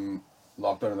between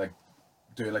lockdown and like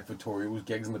doing like Vittorio's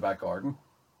gigs in the back garden.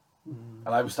 And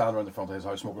I was standing around the front of his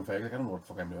house smoking fags, like I don't know what the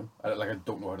fuck I'm doing. I don't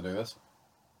know how to do this.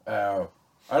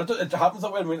 It happens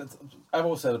that way. I mean, I've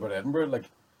always said about Edinburgh, like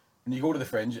when you go to the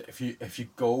Fringe, if you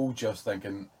go just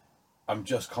thinking, I'm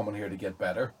just coming here to get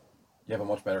better, you have a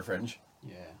much better Fringe.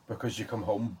 Yeah. Because you come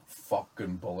home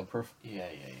fucking bulletproof. Yeah.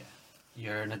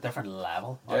 You're in a different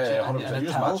level. Yeah, 100%. And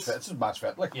You're just it's just match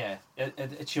fit, like. Yeah,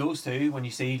 it shows too when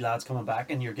you see lads coming back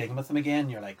and you're gigging with them again.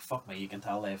 You're like, fuck me, you can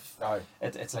tell they've. Aye.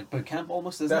 It's like boot camp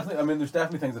almost, isn't definitely, it? I mean, there's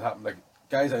definitely things that happen. Like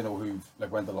guys I know who've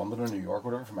like went to London or New York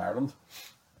or whatever from Ireland,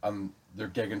 and they're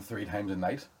gigging 3 times a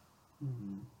night,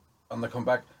 and they come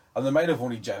back and they might have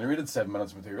only generated 7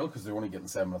 minutes of material because they're only getting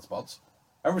 7-minute spots.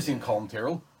 I remember seeing Colin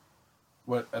Tyrrell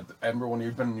at Edinburgh when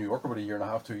he'd been in New York about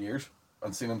 1.5 2 years.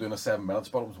 And seeing him doing a 7-minute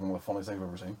spot, it was one of the funniest things I've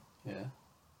ever seen. Yeah.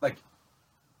 Like,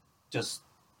 just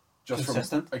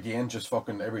consistent. Just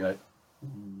fucking every night.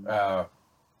 I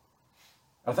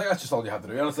think that's just all you have to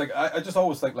do. And it's like, I just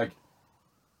always think, like,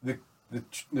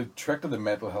 the trick to the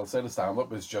mental health side of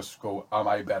stand-up is just go, am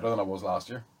I better than I was last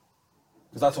year?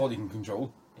 Because that's all you can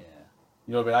control. Yeah.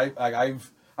 You know what I mean?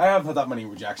 I haven't had that many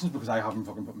rejections because I haven't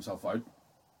fucking put myself out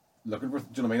looking for, do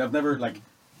you know what I mean?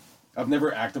 I've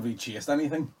never actively chased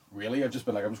anything, really. I've just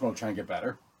been like, I'm just going to try and get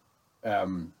better.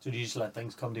 So do you just let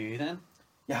things come to you then?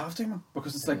 You have to, man,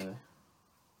 because it's like,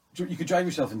 you could drive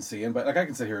yourself insane, but like I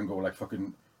can sit here and go like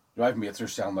fucking, I have mates who are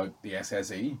selling out the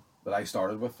SSE that I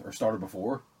started with, or started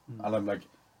before, and I'm like,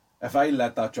 if I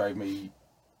let that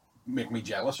make me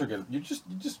jealous or you just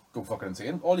go fucking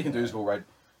insane. All you can do is go, right,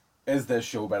 is this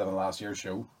show better than last year's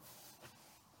show?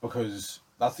 Because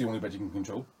that's the only bit you can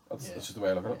control. That's just the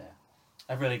way I look at it.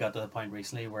 I've really got to the point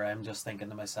recently where I'm just thinking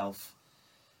to myself,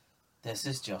 this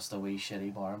is just a wee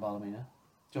shitty bar in Ballymena.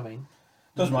 Do you know what I mean?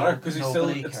 Doesn't matter, because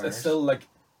it's still like,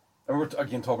 I remember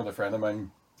again talking to a friend of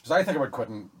mine, because I think about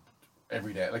quitting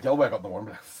every day. Like, I'll wake up in the morning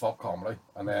and be like, fuck comedy,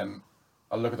 and then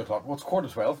I'll look at the clock, what's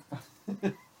 11:45?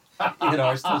 8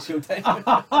 hours till showtime.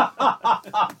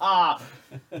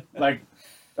 Like,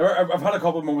 I've had a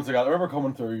couple of moments like that. I remember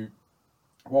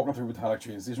walking through Botanic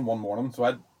train station one morning, so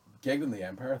I'd gigged in the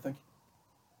Empire, I think.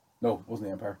 No, it wasn't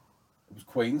the Empire. It was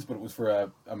Queen's, but it was for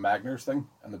a Magners thing,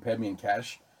 and they paid me in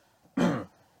cash. So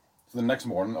the next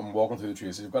morning, I'm walking through the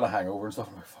train station, I've got a hangover and stuff,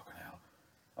 I'm like, fucking hell.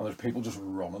 And there's people just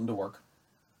running to work.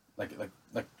 Like you're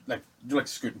like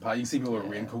scooting past. You can see people with a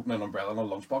raincoat and an umbrella and a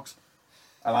lunchbox.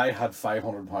 And I had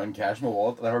 £500 cash in my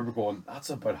wallet, and I remember going,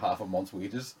 that's about half a month's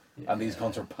wages. Yeah. And these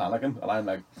cunts are panicking, and I'm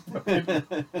like...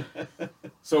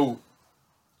 So,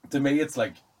 to me, it's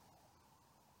like...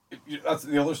 That's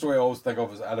the other story I always think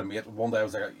of is I had a mate. One day I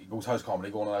was like, he goes, how's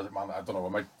comedy going? And I was like, man, I don't know, I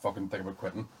might fucking think about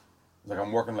quitting. He's like,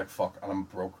 I'm working like fuck and I'm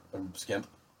broke, I'm skint.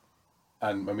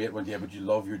 And my mate went, yeah, but you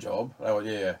love your job? And I went,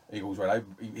 yeah. He goes, right,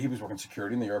 he was working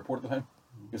security in the airport at the time.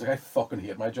 He was like, I fucking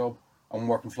hate my job. I'm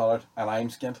working flat out and I'm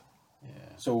skint. Yeah.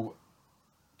 So, do you know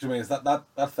what I mean? It's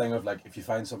that thing of like, if you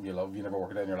find something you love, you never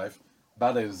work a day in your life.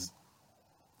 That is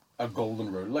a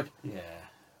golden rule, like. Yeah.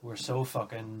 We're so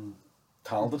fucking...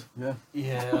 talented, yeah.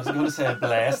 Yeah, I was going to say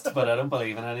blessed, but I don't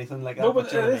believe in anything like that. No,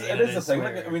 but it is the thing.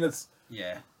 Like, I mean, it's...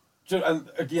 Yeah. And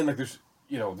again, like,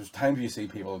 you know, there's times you see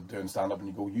people doing stand up and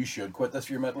you go, you should quit this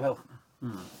for your mental health. You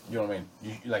know what I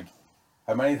mean? Like,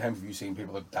 how many times have you seen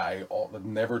people that die, that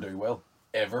never do well,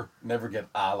 ever, never get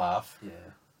a laugh, Yeah.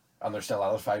 and they're still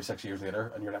at it 5-6 years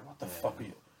later, and you're like, what the fuck are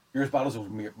you? You're as bad as those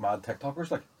mad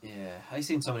TikTokers, like. Yeah, I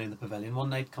seen somebody in the pavilion one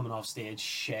night coming off stage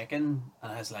shaking,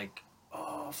 and I was like,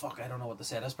 "Oh fuck, I don't know what to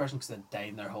say to this person because they died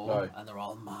in their hole, Aye. and they're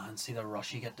all, man, see the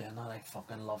rush you get doing that. I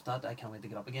fucking love that. I can't wait to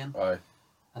get up again." Aye.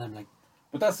 And I'm like,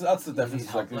 But that's the need difference.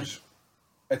 help, Like, there's,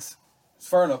 it's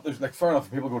fair enough. There's like fair enough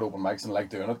if people go to open mics and like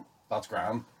doing it. That's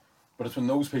grand. But it's when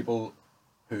those people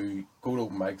who go to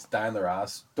open mics, die on their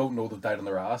ass, don't know they've died on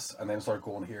their ass, and then start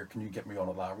going, here, can you get me on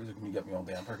at Larry's, or can you get me on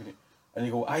the Empire? Can you? And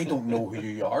you go, I don't know who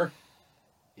you are.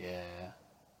 yeah,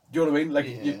 Do you know what I mean? Like,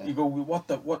 Yeah. you go, what?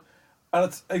 And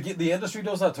it's, like, the industry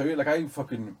does that too. Like, I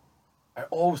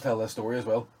always tell this story as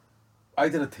well. I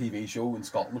did a TV show in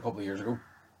Scotland a couple of years ago,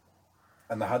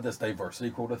 and they had this diversity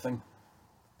quota thing,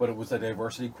 but it was the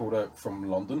diversity quota from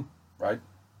London, right?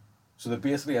 So they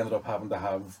basically ended up having to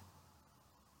have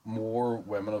more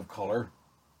women of colour,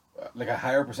 like a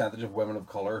higher percentage of women of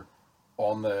colour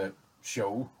on the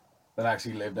show than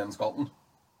actually lived in Scotland,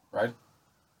 right?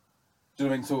 Do you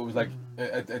know what I mean? So it was like,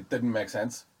 it didn't make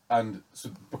sense. And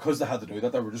so because they had to do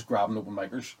that, they were just grabbing open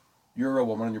micers. You're a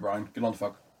woman and you're brown, get on the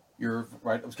fuck. You're,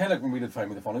 right? It was kind of like when we did Find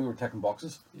Me the Funny, we were ticking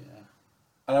boxes. yeah,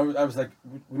 And I was like,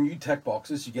 when you tick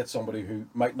boxes, you get somebody who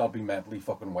might not be mentally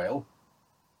fucking well,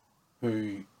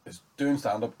 who is doing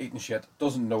stand-up, eating shit,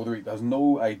 doesn't know has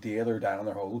no idea they're down in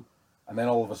their hole, and then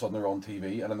all of a sudden they're on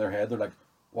TV, and in their head they're like,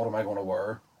 what am I going to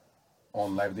wear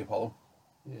on Live at the Apollo?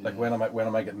 yeah. Like, when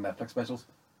am I getting Netflix specials?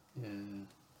 Yeah.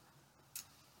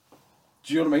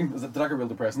 Do you know what I mean? Did that get real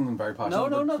depressing and very passionate? No,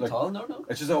 But, not like, at all. No.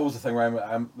 it's just always the thing where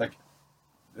I'm like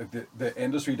the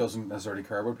industry doesn't necessarily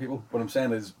care about people. What I'm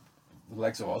saying is, the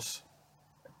likes of us,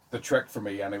 the trick for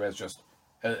me anyway is just,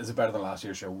 is it better than last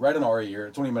year's show? Write an hour a year,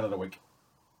 it's only a minute a week,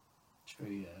 True.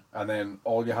 Yeah. and then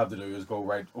all you have to do is go,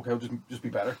 right, okay, I'll just be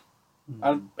better.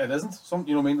 And it isn't. Some,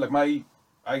 you know what I mean?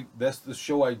 Like this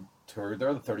show I toured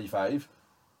there, the 35,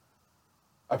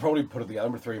 I probably put it together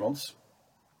for 3 months,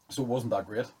 so it wasn't that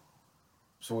great.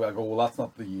 So I go, well, that's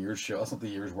not the year's show, that's not the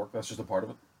year's work, that's just a part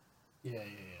of it. Yeah.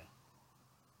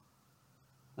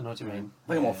 I know what you mean. I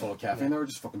think I'm all full of caffeine there,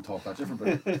 just fucking talk that different,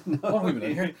 but what have we been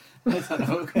in here?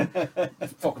 Yeah.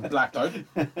 Fucking blacked out.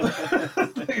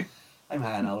 I'm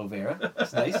high on aloe vera.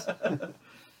 It's nice.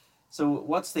 So,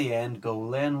 what's the end goal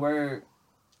then? Where?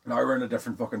 Now we're in a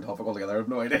different fucking topic altogether, I have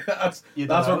no idea. That's You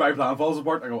don't where know? my plan falls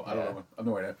apart. I go, I don't Yeah. know, I have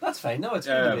no idea. That's fine. No, it's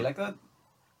good to be like that.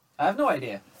 I have no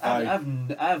idea. I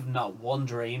have not one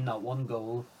dream, not one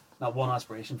goal, not one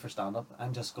aspiration for stand up.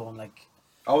 I'm just going like.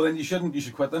 Oh, then you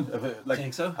should quit then. If it, like,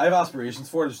 Think so? I have aspirations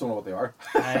for it, I just don't know what they are.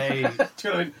 Do you know what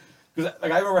I mean? Because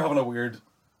like, I remember having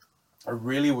a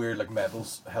really weird like mental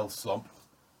health slump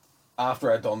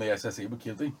after I'd done the SSE with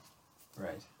Kilty.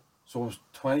 Right. So I was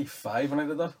 25 when I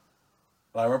did that.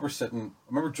 And I remember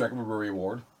drinking with Rory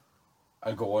Ward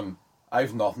and going,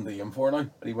 I've nothing to aim for now. And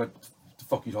he went, the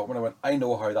fuck you talking about? I went, I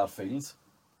know how that feels.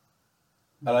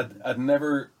 And I'd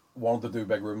never wanted to do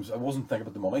big rooms. I wasn't thinking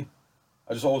about the money.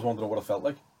 I just always wanted to know what it felt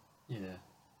like. Yeah.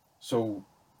 So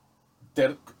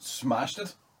smashed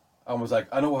it and was like,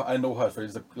 I know how it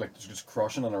feels like just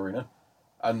crushing an arena.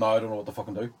 And now I don't know what to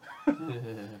fucking do.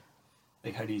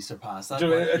 Like, how do you surpass that? Do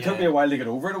you know, But, it took me a while to get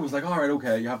over it. It was like, alright,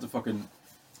 okay, you have to fucking...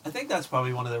 I think that's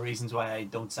probably one of the reasons why I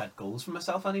don't set goals for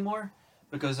myself anymore.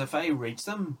 Because if I reach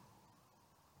them,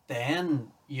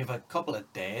 then you have a couple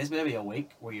of days, maybe a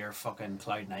week, where you're fucking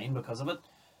cloud nine because of it.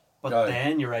 But Aye.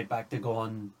 then you're right back to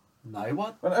going, now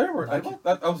what? But I remember, Like-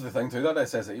 that was the thing too, that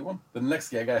SSE one. The next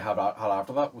gig I had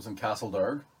after that was in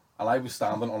Castledurg, and I was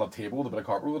standing on a table with a bit of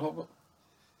carpet on top of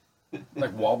it.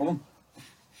 Like wobbling.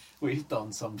 We've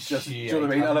done some Just, do shit. you know what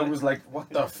I mean? And I haven't we? was like, what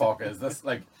the fuck is this?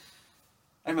 Like,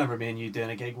 I remember me and you doing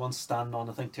a gig once, standing on,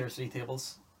 I think, 2 or 3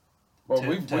 tables. well,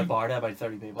 to a bar to about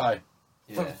 30 people. aye.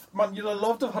 Yeah. Man, you'd have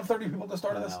loved to have had 30 people at the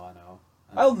start I of this. know, I know.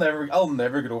 I'll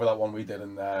never get over that one we did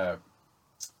in, I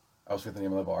was forgetting the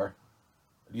name of the bar.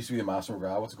 It used to be the Master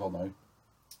McGrath, what's it called now?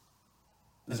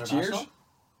 Is it Cheers? International?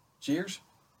 Cheers?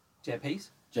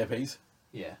 JP's? JP's?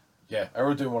 Yeah. Yeah, I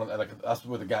remember doing one, like, that's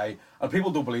with the guy, and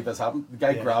people don't believe this happened. The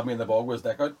guy Yeah. grabbed me in the bog with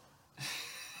his dick out.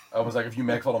 I was like, if you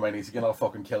make fun of my niece again, I'll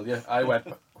fucking kill you. I went,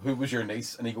 who was your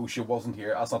niece? And he goes, she wasn't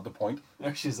here, that's not the point.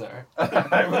 There she's there.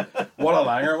 I went, what a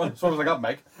langer, man. So I was like, that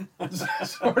Mike.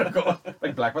 Sort of going,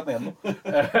 like Blackbird then.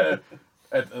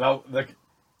 Like,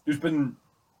 there's been,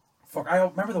 fuck, I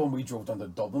remember the one we drove down to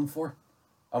Dublin for.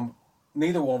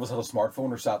 Neither one of us had a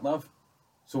smartphone or sat nav.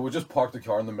 So we just parked the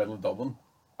car in the middle of Dublin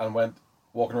and went,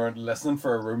 walking around listening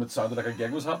for a room that sounded like a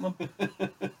gig was happening.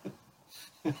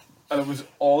 And it was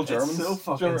all Germans. It's so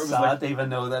fucking sad to even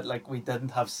know that like we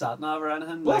didn't have sat-nav or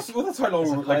anything. Well, Like, that's how long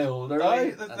we were how older. I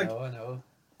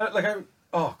know.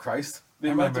 oh Christ. The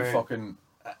I amount of remember- fucking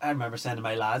I remember saying to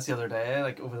my lads the other day,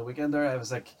 like over the weekend there, I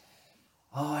was like,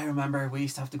 oh, I remember we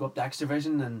used to have to go up to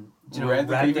Extravision and Rent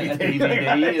a rent a DVD.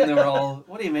 DVD, and they were all,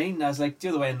 what do you mean? And I was like,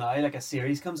 do the way now, like a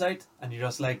series comes out, and you're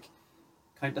just like,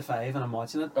 count to 5 and I'm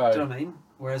watching it. Do you know what I mean?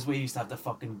 Whereas we used to have to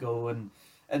fucking go and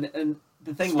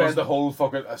the thing spend was the whole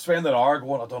fucking spend an hour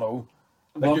going, I don't know.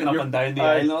 Like, walking up and down the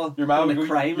aisle, your man going to go,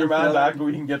 crime your and man film. dad go,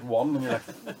 you can get one, and you're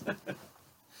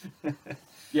like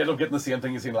you end up getting the same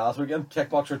thing you seen last weekend,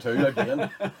 Kickboxer 2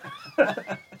 again.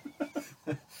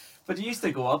 But you used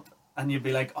to go up and you'd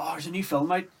be like, oh, there's a new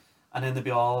film out, and then they'd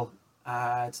be all,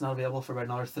 it's not available for about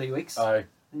another 3 weeks. Aye.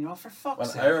 And you're all, for fuck's Well,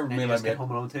 sake. I remember And then me you and just my get mate-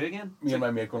 Home Alone 2 again. Me and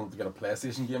my mate going up to get a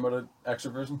PlayStation game out of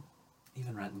Extraversion,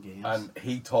 Even renting games. and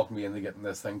he talked me into getting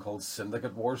this thing called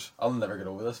Syndicate Wars. I'll never get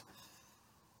over this.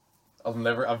 I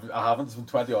haven't. It's been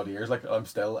 20 odd years. Like I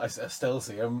still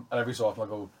see him, and every so often I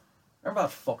go, remember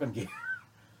that fucking game?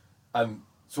 And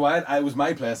so I was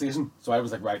my PlayStation, so I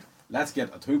was like, right, let's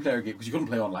get a 2-player game because you couldn't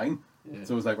play online. Yeah.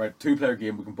 So it was like, right, 2-player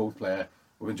game, we can both play.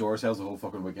 We can enjoy ourselves the whole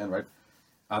fucking weekend, right?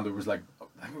 And there was like,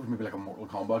 I think it was maybe like a Mortal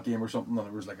Kombat game or something, and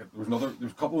there was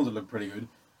a couple ones that looked pretty good.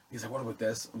 He's like, what about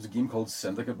this? It was a game called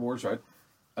Syndicate Wars, right?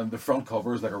 And the front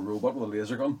cover is like a robot with a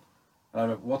laser gun. And I'm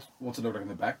like, what's it look like in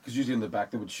the back? Because usually in the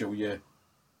back they would show you,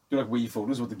 do like wee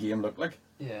photos of what the game looked like,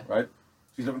 Yeah. right?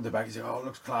 So he's looking at the back, he's like, oh, it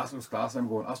looks class. And I'm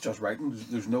going, that's just right.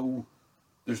 And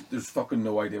there's fucking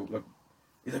no idea. Look,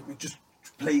 he's like,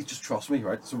 please, just trust me,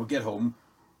 right? So we'll get home,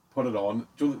 put it on.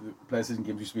 Do you know the PlayStation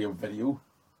games used to be a video?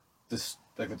 This,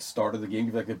 like, at the start of the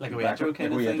game, like a wee intro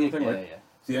kind of thing. right? Yeah.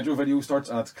 The intro video starts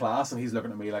and it's class, and he's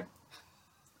looking at me like,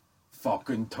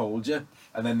 fucking told you.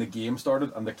 And then the game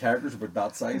started, and the characters were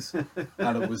that size,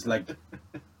 and it was like,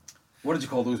 what did you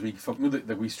call those wee fucking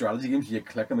the wee strategy games? You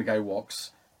click and the guy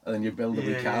walks, and then you build a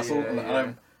wee castle.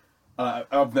 And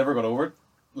I've never got over it,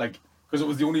 like, because it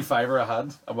was the only fiver I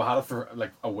had, and we had it for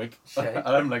like a week. Shite. And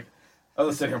I'm like, I'll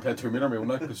just sit here and play Tomb Raider on my own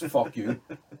now, because fuck you.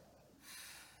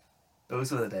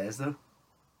 Those were the days, though.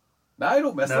 Nah, I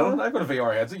don't miss No? that. I've got a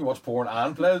VR headset. You can watch porn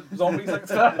and play zombies like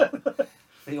that.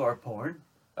 VR porn.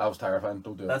 That was terrifying.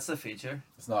 Don't do it. That's the future.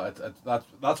 It's not.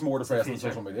 That's more depressing than future.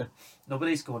 social media.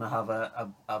 Nobody's going to have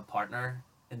a partner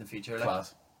in the future. Like,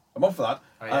 Class. I'm up for that.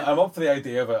 Are you? I'm up for the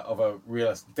idea of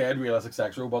a dead realistic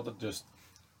sex robot that just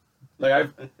like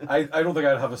I don't think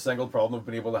I'd have a single problem with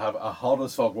being able to have a hot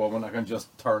as fuck woman I can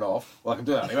just turn off. Well, I can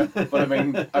do that anyway.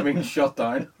 But I mean shut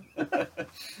down.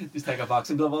 just take a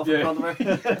boxing glove off Yeah. in front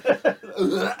of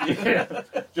her. Yeah.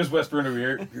 Just whisper in her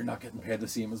ear, you're not getting paid the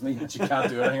same as me, and she can't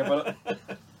do anything about it.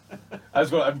 I'm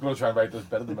going to try and write this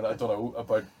bit at the minute. I don't know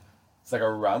about. It's like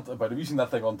a rant about. Have you seen that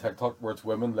thing on TikTok where it's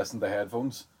women listening to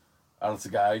headphones, and it's a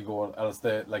guy going, and it's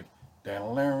the like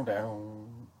down, down,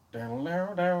 down,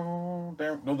 down, down,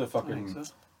 down. No, the I fucking think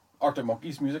so. Arctic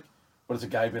Monkeys music, but it's a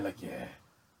guy being like, yeah,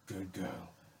 good girl,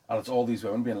 and it's all these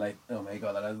women being like, oh my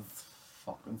god, that is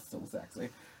fucking so sexy.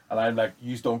 And I'm like,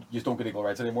 you just don't get equal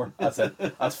rights anymore. That's it.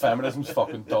 That's feminism's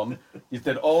fucking done. You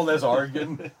did all this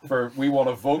arguing for we want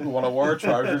to vote, we want to wear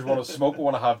trousers, we want to smoke, we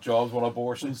want to have jobs, we want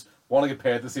abortions, we want to get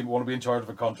paid the same, we want to be in charge of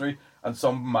a country, and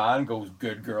some man goes,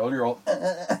 good girl, and you're all,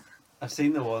 I've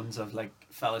seen the ones of like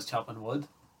fellas chopping wood,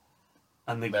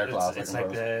 and They're classic it's like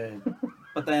the.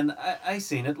 But then I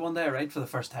seen it one day, right, for the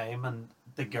first time, and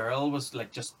the girl was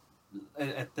like, just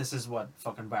this is what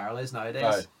fucking viral is nowadays.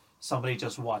 Aye. Somebody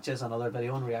just watches another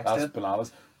video and reacts to that's it.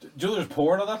 bananas. Do you know there's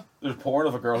porn of that? There's porn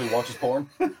of a girl who watches porn.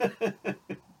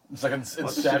 It's like does she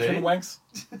Inception do? wanks.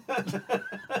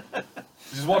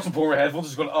 She's watching porn with headphones,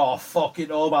 she's going, oh fuck it,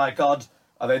 oh my god.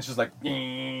 And then she's like,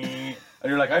 and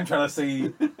you're like, I'm actually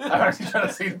trying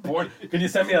to see the porn. Can you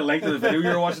send me a link to the video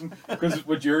you're watching? Because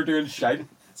what you're doing is shite.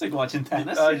 It's like watching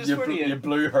tennis. You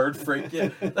blue herd freak, yeah.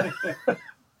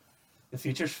 The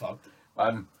future's fucked.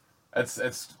 And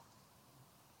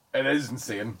it is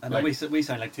insane. I know we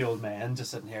sound like two old men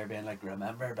just sitting here being like,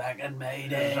 remember back in my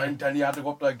day. And you had to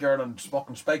go up to a girl and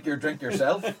fucking spike your drink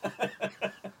yourself.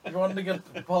 You wanted to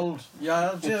get pulled.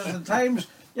 Yeah, just at times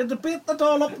you had to beat the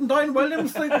doll up and down William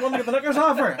Street. You wanted to get the liquors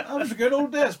off her. That was the good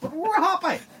old days. But we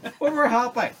were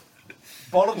happy.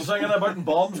 Bullets singing about and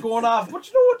bombs going off. But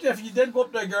you know what? If you did go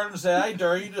up to a girl and say, I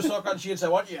dare you to suck on, she'd say,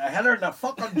 what? You hit her in the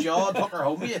fucking jaw and took her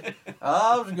home with you.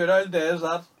 Ah, it was a good old days,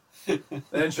 that.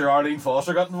 Then sure, Arlene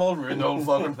Foster got involved, ruined the whole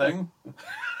fucking thing.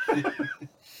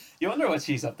 You wonder what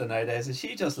she's up to nowadays. Is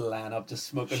she just laying up, just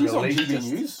smoking She's on rollies? TV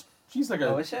News. She's like a...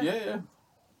 Oh, is she? Yeah.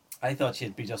 I thought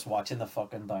she'd be just watching the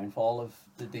fucking downfall of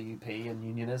the DUP and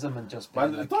unionism and just being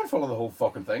Man, the like, downfall of the whole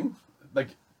fucking thing. Like,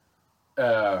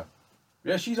 yeah,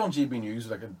 she's on GB News,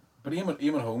 like, but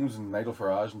Eamon Holmes and Nigel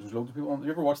Farage, and there's loads of people on. You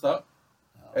ever watch that?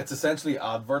 No. It's essentially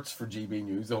adverts for GB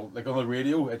News. The whole, like on the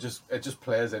radio, it just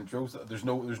plays intros.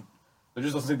 There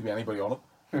just doesn't seem to be anybody on it.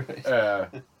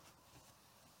 right.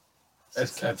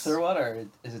 It's clips or what, or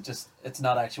is it just it's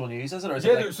not actual news, is it? Or is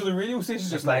yeah. it like, So the radio station's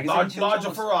just like like magazine shows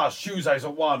Nigel almost? Farage Tuesdays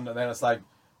at 1, and then it's like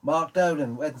Mark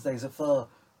Dowden Wednesdays at 4.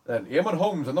 Then Eamon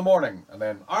Holmes in the morning, and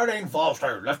then Arlene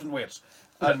Foster left and weights.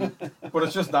 And but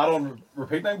it's just that on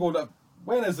repeat. And I'm going,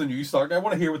 when is the news starting? I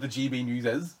want to hear what the GB News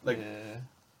is. Like, yeah.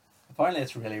 Apparently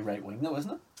it's really right wing though,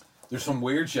 isn't it? there's some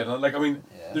weird shit in it. Like, I mean,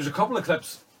 Yeah. there's a couple of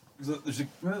clips.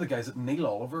 Remember the guys at Neil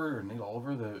Oliver,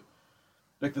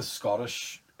 the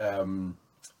Scottish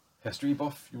history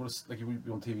buff. You want to like he would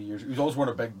be on TV years. He was always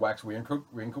wearing a big wax raincoat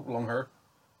with long hair.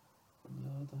 No,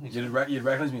 I don't think You'd so. you'd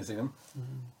recognise me and seen him.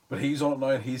 Mhm. But he's on it now,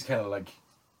 and he's kind of like,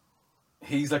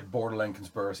 he's like borderline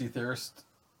conspiracy theorist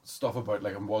stuff about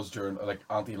like it was during like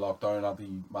anti-lockdown,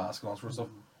 anti-mask, and all that sort of stuff.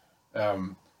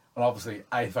 And obviously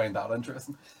I find that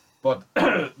interesting. But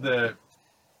then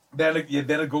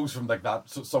it goes from like that,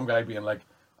 so some guy being like,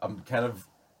 I'm kind of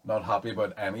not happy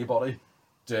about anybody,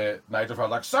 to Nigel Farage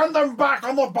like, send them back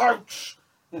on the boats.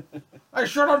 I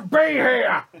shouldn't be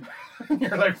here. And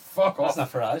you're like, fuck off.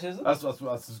 That's not Farage, is it? That's as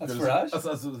That's good Farage? as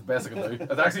that's the best I can do.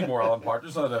 It's actually more Alan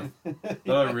Partridge than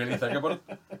I really think about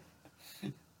it.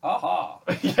 Aha!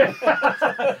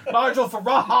 Yeah. Nigel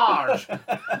Farage.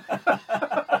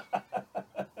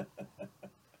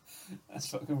 That's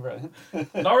fucking brilliant.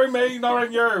 Knowing me,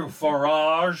 knowing you,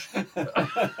 Farage.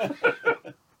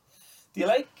 Do you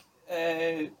like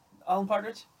Alan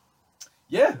Partridge?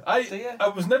 Yeah, Do you? I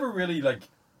was never really like,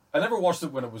 I never watched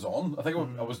it when it was on. I think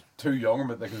I was too young,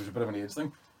 but like it was a bit of an age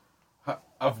thing.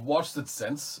 I've watched it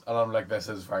since, and I'm like, this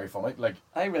is very funny. Like,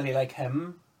 I really like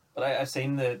him, but I've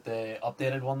seen the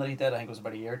updated one that he did. I think it was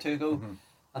about a year or two ago, Mhm.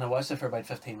 and I watched it for about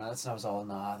 15 minutes, and I was all,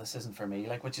 nah, this isn't for me.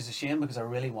 Like, which is a shame because I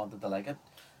really wanted to like it.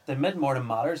 The Mid Morning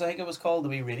Matters, I think it was called, the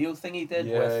wee radio thing he did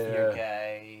Yeah, with your yeah.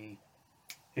 guy,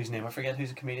 whose name I forget,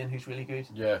 who's a comedian who's really good.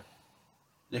 yeah,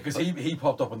 because he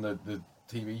popped up on the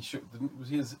TV show. Was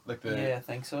he like Yeah, I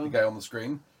think so. the guy on the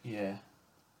screen? Yeah.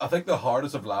 I think the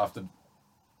hardest I've laughed at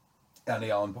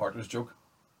any Alan Partridge joke.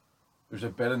 There's a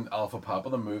bit in Alpha Papa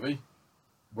the movie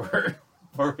where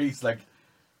he's like,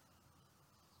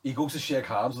 he goes to shake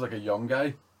hands with like a young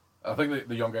guy. I think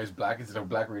the young guy's black. He's a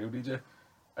black radio DJ,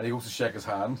 and he goes to shake his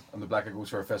hand, and the black guy goes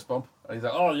for a fist bump, and he's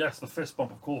like, "Oh yes, the fist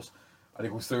bump, of course." And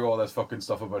he goes through all this fucking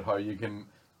stuff about how you can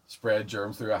spread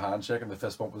germs through a handshake, and the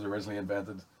fist bump was originally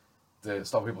invented to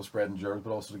stop people spreading germs,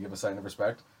 but also to give a sign of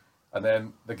respect. And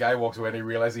then the guy walks away, and he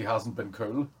realizes he hasn't been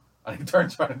cool, and he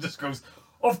turns around and just goes,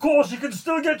 "Of course, you can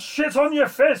still get shit on your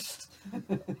fist."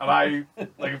 And I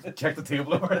like kicked the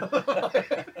table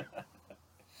over.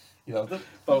 You loved it?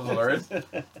 That was hilarious.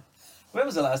 When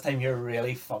was the last time you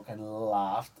really fucking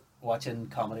laughed watching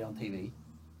comedy on TV?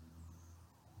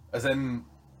 As in,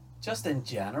 Just in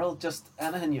general, just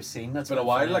anything you've seen that's it's been a been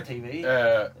while. funny Like, on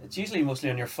TV. It's usually mostly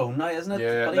on your phone now, isn't it?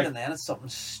 Yeah, But like- even then, it's something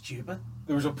stupid.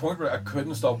 there was a point where I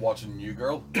couldn't stop watching New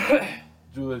Girl.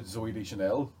 Do the Zoe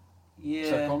Deschanel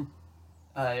Yeah. sitcom.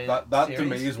 That to series,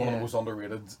 me is one of yeah. the most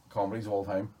underrated comedies of all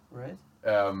time. Right.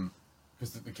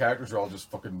 Because the characters are all just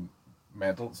fucking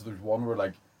mental. So there's one where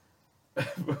like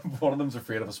one of them's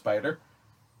afraid of a spider.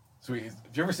 So have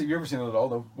you ever seen it at all?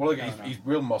 No. Well, like No. he's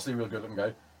real muscly, real good looking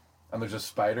guy, and there's a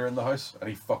spider in the house, and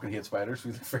he fucking hates spiders. So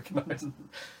he's like freaking out,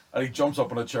 and he jumps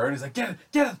up on a chair and he's like, "Get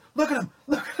it! Look at him!"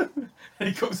 And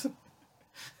he goes,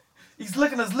 "He's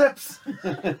licking his lips."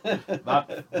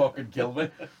 That fucking killed me.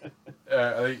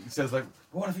 And he says like,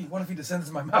 what if he descends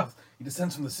in my mouth? He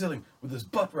descends from the ceiling with his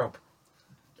butt rope.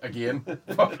 Again,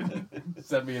 fucking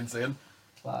sent me insane.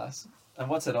 Class. And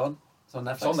what's it on? It's on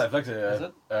Netflix. It's on Netflix. Yeah. Is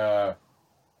it?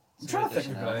 I'm trying to think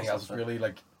of Deschanel anything or else something. really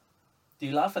like. Do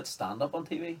you laugh at stand up on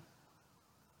TV?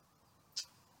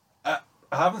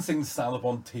 I haven't seen stand up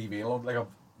on TV in a long,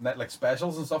 like like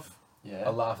specials and stuff. Yeah. I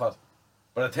laugh at,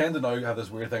 but I tend to now have this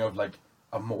weird thing of like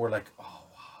I'm more like, oh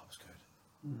wow, that was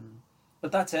good.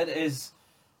 But that's it. Is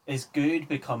good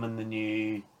becoming the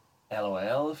new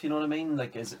LOL? If you know what I mean.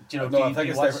 Like, is do you know? No, do I you, think do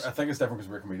it's you watch? different. I think it's different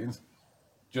because we're comedians.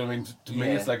 Do you know what I mean? To me,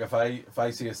 Yeah. it's like if I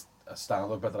see a stand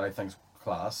up bit that I think's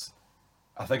class,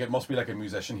 I think it must be like a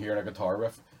musician hearing a guitar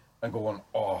riff and going,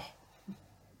 oh, do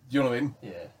you know what I mean?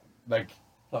 Yeah. Like,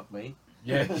 Fuck me.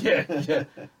 yeah.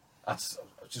 That's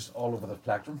just all over the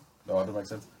spectrum. No, that don't make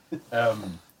sense.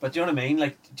 But do you know what I mean?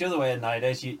 Like, do you know the way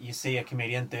nowadays you see a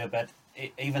comedian do a bit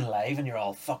even live, and you're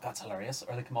all, fuck, that's hilarious.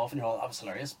 Or they come off and you're all, that was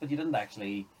hilarious. But you didn't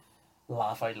actually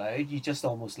laugh out loud. You just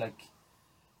almost like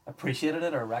appreciated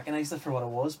it or recognised it for what it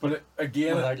was, but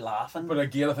again, without laughing. But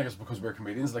again, I think it's because we're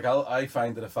comedians. Like I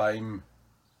find that if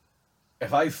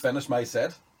I finish my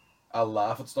set, I'll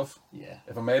laugh at stuff. Yeah.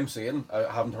 If I'm emceeing,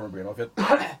 I haven't turned my brain off yet.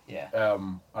 Yeah.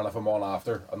 And if I'm on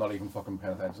after, I'm not even fucking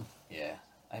paying attention. Yeah.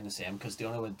 I'm the same, because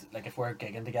Diona would, like, if we're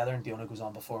gigging together and Diona goes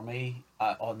on before me,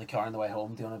 on the car on the way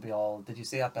home, Diona would be all, did you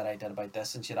see that bit I did about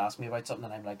this? And she'd ask me about something,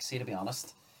 and I'm like, see, to be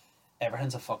honest,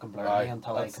 everything's a fucking blur to me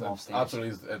until I come off stage.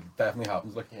 Absolutely, it definitely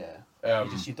happens. Like, yeah.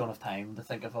 You don't have time to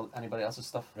think of anybody else's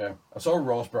stuff. Yeah. I saw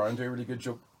Ross Brown do a really good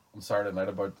joke on Saturday night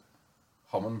about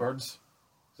hummingbirds.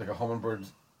 It's like a hummingbird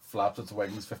flaps its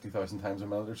wings 50,000 times a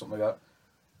minute or something like that.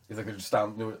 He's like, they're just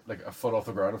standing like a foot off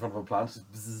the ground in front of a plant.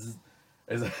 Just bzzz.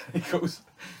 He goes,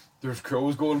 there's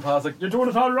crows going past, like, you're doing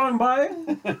it all wrong, boy.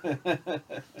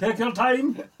 Take your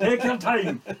time. Take your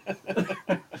time.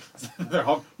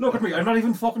 Look at me, I'm not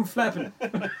even fucking flapping.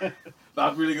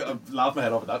 That really got, I laughed my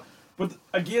head off at that. But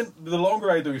again, the longer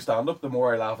I do stand up, the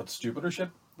more I laugh at stupider shit.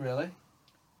 Really? Do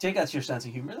you think that's your sense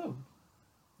of humour, though?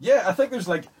 Yeah, I think there's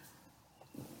like,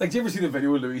 do you ever see the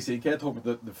video of Louis C.K. talking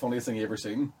about the funniest thing he ever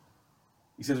seen?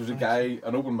 He said there was a guy,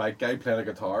 an open mic guy playing a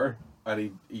guitar,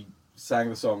 and he sang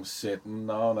the song "Sitting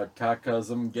on a Cat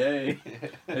 'Cause I'm Gay."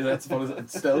 And that's funny.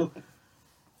 It's still.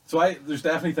 So there's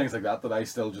definitely things like that I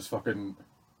still just fucking.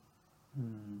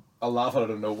 I'll laugh at it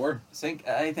out of nowhere.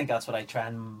 I think that's what I try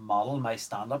and model my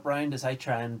stand-up round, is I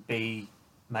try and be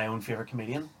my own favourite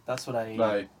comedian. That's what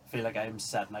I feel like I'm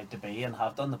setting out to be, and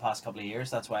have done the past couple of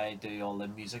years. That's why I do all the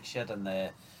music shit and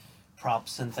the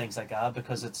props and things like that,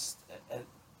 because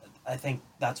I think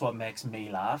that's what makes me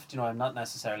laugh. You know, I'm not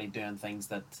necessarily doing things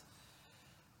that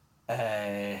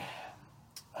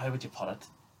how would you put it?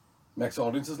 Makes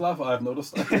audiences laugh. I've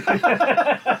noticed.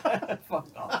 Fuck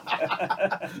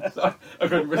off. Sorry, I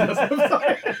couldn't resist. I'm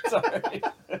sorry. Sorry.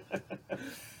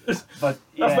 But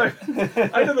yeah,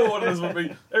 I don't know what it is with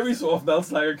me. Every so often I'll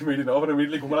slag a comedian off and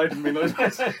immediately come, I didn't mean it.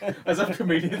 As if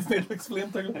comedians need to explain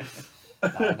things.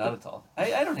 No, not at all.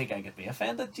 I don't think I could be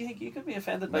offended. Do you think you could be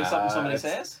offended by something somebody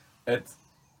says? It's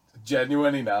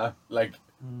genuinely like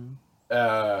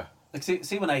like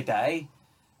see when I die,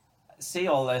 see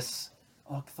all this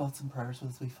thoughts and prayers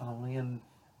with my family, and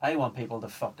I want people to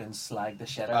fucking slag the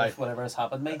shit out of whatever has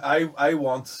happened to me.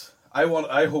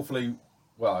 I hopefully,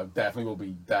 well, I definitely will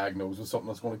be diagnosed with something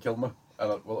that's going to kill me,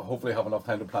 and I will hopefully have enough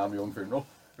time to plan my own funeral.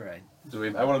 Right. So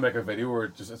I want to make a video where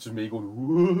it's just me going,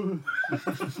 whoa.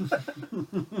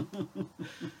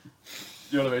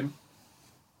 You know what I mean?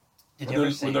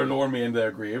 When they're lowering me into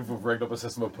their grave, we've rigged up a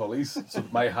system of pulleys, so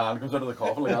my hand comes out of the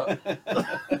coffin like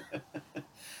that.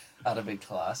 That'd be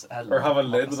class. Or have a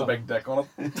lid with a big dick on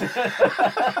it.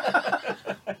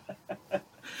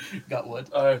 Got wood.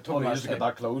 It took me years to get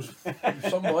that close. There's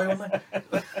some boy on there.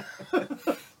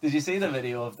 Did you see the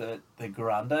video of the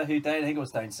Granda who died? I think it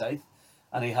was down south.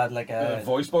 And he had like a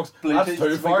voice box. Bluetooth That's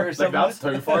too far. Like, that's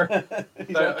too far.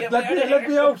 Let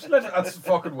me out. That's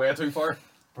fucking way too far.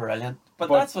 Brilliant. But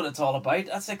that's what it's all about.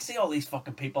 That's like, see all these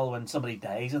fucking people when somebody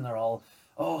dies and they're all,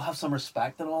 have some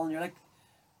respect and all, and you're like,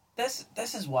 this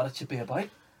is what it should be about.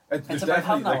 It's about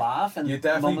having a laugh and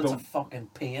moments of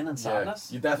fucking pain and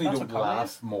sadness. You definitely don't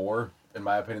laugh more, in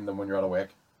my opinion, than when you're at a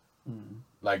wake.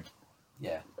 Like,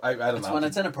 yeah, I don't know. It's when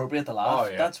it's inappropriate to laugh.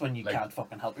 That's when you can't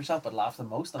fucking help yourself but laugh the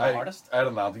most and the hardest. I had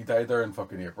an auntie died there in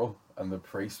fucking April, and the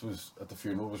priest was at the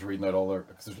funeral was reading out all their,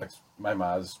 because there's like my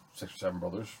ma's 6 or 7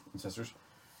 brothers and sisters,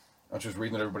 and she was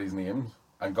reading out everybody's names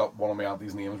and got one of my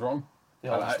auntie's names wrong.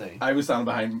 I was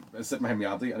standing sitting behind my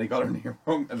auntie, and he got her name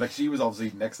wrong, and like she was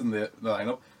obviously next in the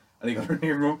lineup, and he got her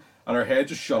name wrong, and her head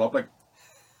just shut up like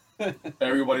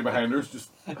everybody behind her's just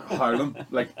howling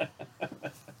like.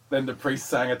 Then the priest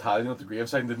sang Italian at the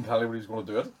graveside and didn't tell anybody he was going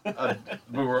to do it. And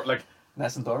we were like...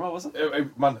 Nessun Dorma, was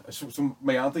it? Man, so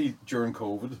my auntie during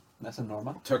COVID... Nessun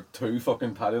Dorma? Took 2 fucking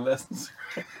Italian lessons.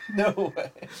 No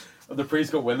way. And the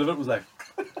priest got wind of it and was like...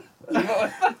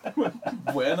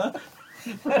 Buena.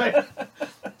 Right.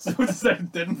 So he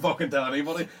said, didn't fucking tell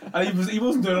anybody. And he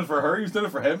wasn't doing it for her, he was doing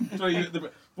it for him. So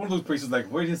one of those priests was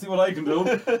like, wait, you see what I can do?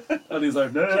 And he's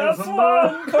like,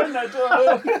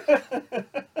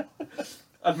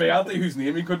 And my auntie, whose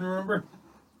name he couldn't remember,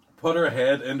 put her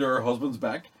head into her husband's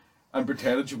back and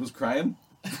pretended she was crying.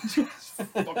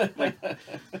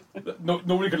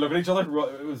 Nobody could look at each other.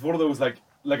 It was one of those like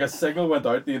a signal went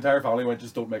out. The entire family went,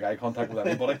 just don't make eye contact with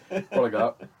anybody. Or like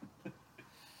that.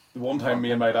 The one time me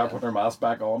and my dad put our mask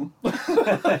back on.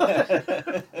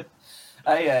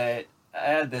 I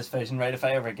had this vision, right? If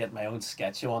I ever get my own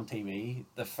sketch show on TV,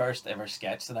 the first ever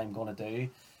sketch that I'm going to do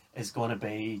is going to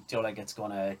be, you know, like it's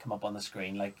going to come up on the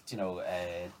screen like, you know,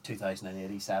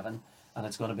 2087, and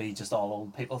it's going to be just all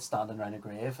old people standing around a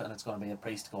grave, and it's going to be a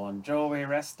priest going, Joe, we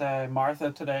arrest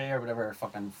Martha today, or whatever,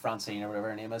 fucking Francine or whatever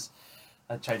her name is.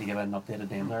 I tried to give it an updated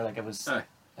name there, like it was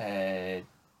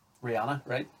Rihanna,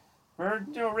 right? Where,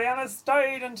 you know, Rihanna's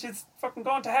died and she's fucking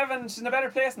gone to heaven, she's in a better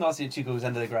place, and also she goes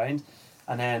into the ground,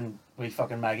 and then we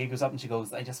fucking Maggie goes up and she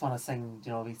goes, I just want to sing,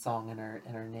 you know, a wee song in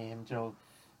her name, you know,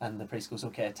 and the priest goes,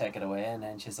 okay, take it away, and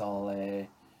then she's all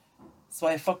so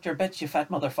I fucked your bitch, you fat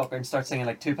motherfucker, and starts singing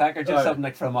like Tupac or just something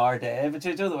like from our day. But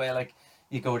you do the way like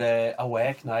you go to a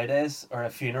wake nowadays or a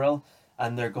funeral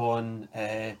and they're going,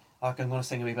 I'm going to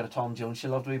sing a wee bit of Tom Jones. She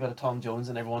loved a wee bit of Tom Jones,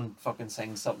 and everyone fucking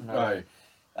sings something.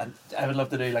 And I would love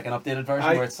to do like an updated version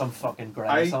where it's some fucking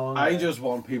grime song. I just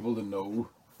want people to know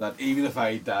that even if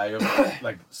I die of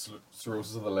like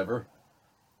cirrhosis of the liver,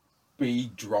 be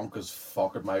drunk as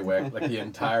fuck at my wake like the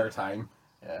entire time.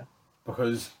 Yeah.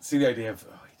 Because see the idea of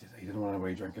he didn't want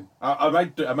anybody drinking. I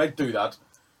might do that.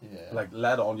 Yeah. Like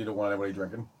let on you don't want anybody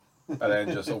drinking, and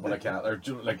then just open a can or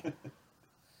like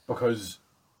because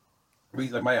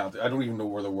like my auntie, I don't even know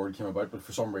where the word came about, but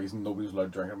for some reason nobody was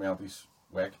allowed to drink at my auntie's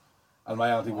wake, and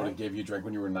my auntie would have gave you a drink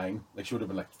when you were 9. Like she would have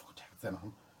been like, "Fuck, take it then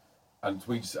on,"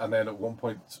 and then at one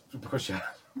point because she had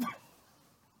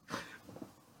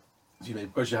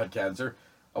because she had cancer,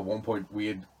 at one point we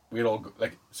had all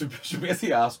like so she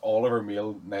basically asked all of her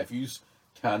male nephews,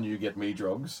 can you get me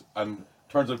drugs? And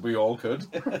turns out we all could.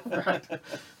 Right.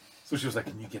 So she was like,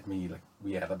 can you get me like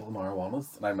wee edible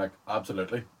marijuanas? And I'm like,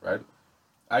 absolutely, right?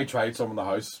 I tried some in the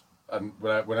house, and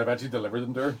when I eventually delivered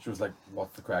them to her, she was like,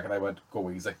 what's the crack? And I went,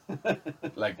 go easy.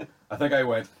 Like I think I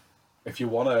went, if you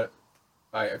wanna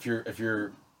if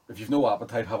you've no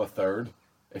appetite, have a third.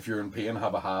 If you're in pain,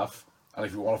 have a half. And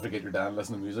if you want to forget your dad and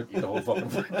listen to music, eat the whole fucking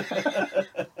thing.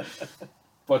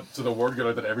 But so the word got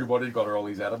out that everybody got her all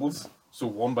these edibles. So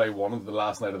one by one, the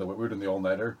last night of the week, we were doing the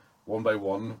all-nighter. One by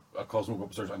one, a cousin would go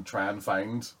upstairs and try and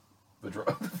find the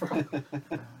drug.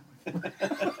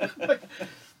 Like,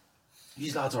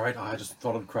 these lads alright? Oh, I just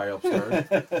thought I'd cry upstairs.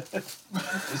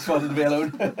 Just wanted to be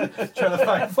alone. Trying to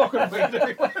find fucking weed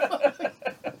everywhere.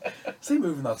 Is he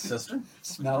moving that cistern?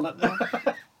 Smelling it now.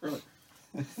 Really?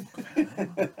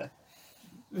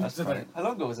 That's funny. How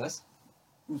long ago was this?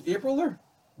 It was April there.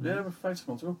 Yeah, about 5-6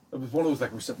 months ago. It was one of those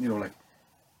like we're sitting, you know, like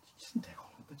she didn't take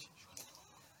all of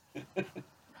it.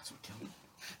 That's what killed me.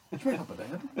 She went up a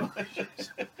bed.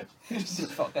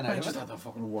 Just fucking I out just of had the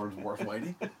fucking world's worst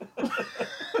whitey.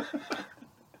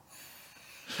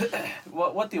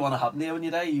 What do you want to happen to you when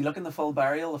you die? You looking the full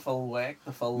burial, the full wake,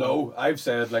 the full... No, I've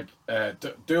said like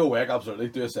do a wake, absolutely,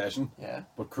 do a session. Yeah.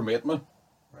 But cremate me.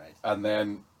 Right. And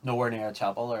then Nowhere near a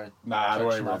chapel or... I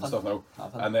don't church, worry about stuff now.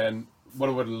 Nothing. And then what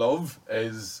I would love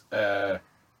is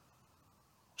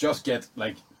just get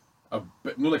like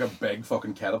like a big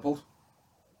fucking catapult,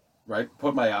 right?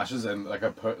 Put my ashes in like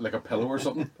a pillow or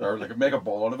something, or like make a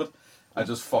ball out of it, and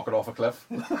just fuck it off a cliff.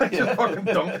 Just fucking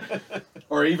dunk.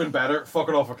 Or even better, fuck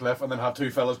it off a cliff and then have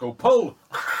two fellas go pull,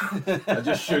 and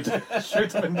just shoot them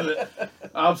into the...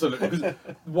 Absolutely. Because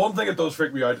one thing that does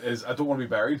freak me out is I don't want to be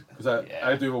buried, because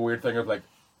I do a weird thing of like,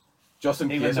 just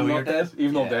in Even case though I'm you're not dead, dead?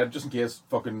 even though I'm Yeah. dead, just in case,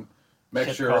 fucking make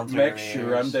Shit sure crawling through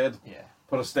your I'm ears. dead. Yeah.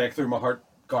 Put a stake through my heart,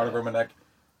 guard over my neck,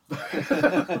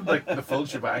 like the full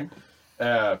shebang.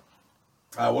 I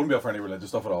wouldn't be up for any religious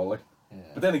stuff at all, like. Yeah.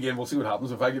 But then again, we'll see what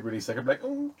happens. If I get really sick, I'm like,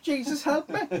 oh Jesus, help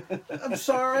me! I'm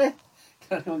sorry.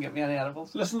 Can anyone get me any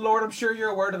edibles? Listen, Lord, I'm sure you're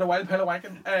aware that a wild pile of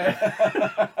wanking.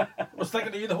 I was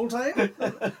thinking of you the whole time.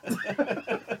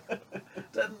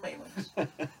 Didn't mean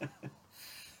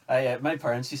it. My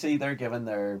parents, you see, they're giving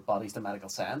their bodies to medical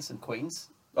science in Queens.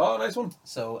 Oh, nice one.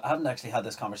 So I haven't actually had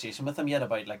this conversation with them yet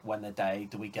about like when they die,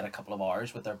 do we get a couple of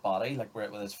hours with their body, like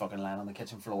whether it's fucking lying on the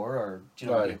kitchen floor, or do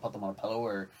you know, do you put them on a pillow,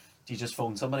 or do you just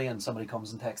phone somebody and somebody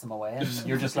comes and takes them away and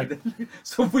you're just like,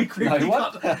 So we creepy. now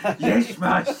what? Yes,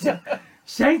 master.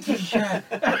 Thank you, sir.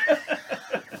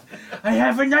 I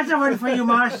have another one for you,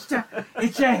 master.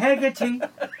 It's a Haggerty.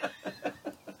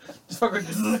 Just fucking.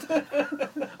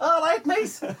 All right,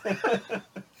 miss.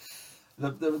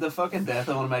 The fucking death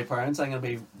of one of my parents, I'm going to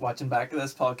be watching back to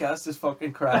this podcast just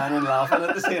fucking crying and laughing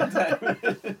at the same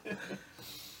time.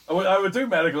 I would do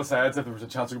medical science if there was a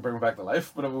chance I could bring me back to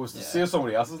life, but if it was to see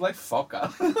somebody else, it's like, fuck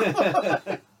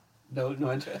that. No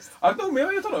interest. No,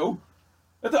 maybe, I don't know.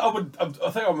 I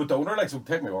think I'm a donor, like, so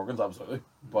take my organs, absolutely.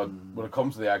 But when it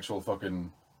comes to the actual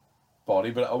fucking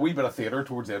body, but a wee bit of theatre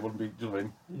towards the end wouldn't be, do you know what I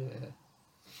mean? Yeah.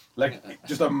 Like,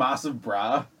 just a massive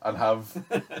bra and have,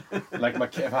 like,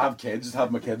 if I have kids, just have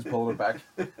my kids pulling it back.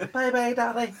 Bye bye,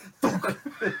 daddy.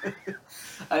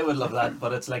 I would love that,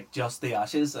 but it's like just the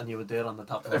ashes, and you would do it on the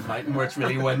top of a mountain where it's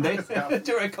really windy.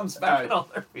 Where it comes back and all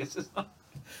their faces.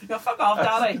 You go, fuck off,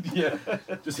 Daddy. Yeah.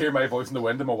 Just hear my voice in the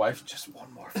wind and my wife, just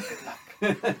one more for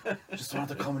good luck. Just want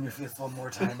to come in your face one more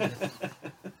time.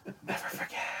 Never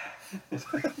forget.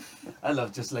 I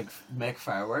love just like make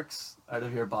fireworks out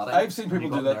of your body. I've seen When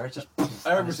people you do go up that. there, just,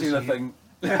 I remember seeing a thing.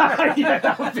 Yeah,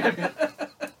 that would be it.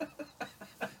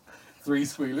 3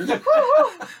 squealers.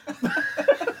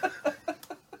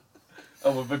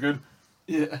 That would be good.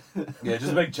 Yeah. Yeah,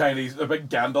 just a big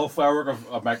Gandalf firework of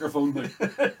a microphone. Like.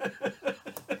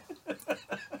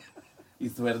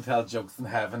 He's the way to tell jokes in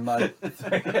heaven now.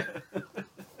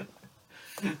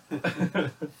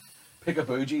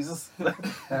 Pick-a-boo, Jesus.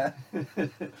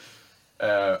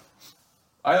 I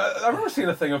remember seeing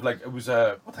a thing of like, it was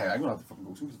what the heck, I'm going to have to fucking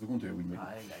go soon because we're going to do a wee meeting.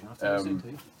 I have to go soon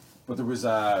too. But there was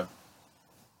a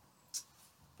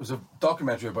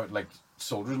documentary about like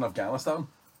soldiers in Afghanistan,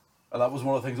 and that was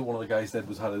one of the things that one of the guys did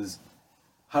was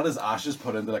had his ashes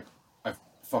put into like a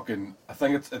fucking, I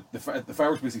think the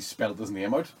fireworks basically spelled his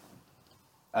name out,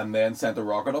 and then sent a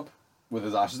rocket up with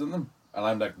his ashes in them, and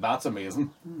I'm like, that's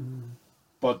amazing,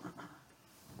 but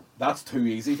that's too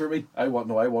easy for me. I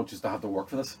want just to have to work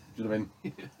for this. Do you know what I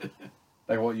mean?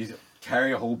 Like, what, you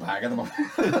carry a whole bag of them up.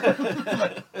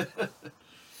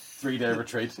 3-day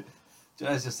retreat. Do you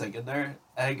know, I was just thinking there,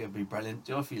 I think it'd be brilliant.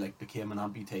 Do you know, if you like became an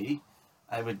amputee,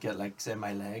 I would get like, say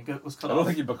my leg was cut I off. don't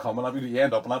think you become an amputee. You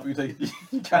end up an amputee.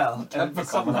 You Well, can't if become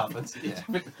something an happens, yeah.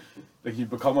 Like you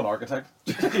become an architect.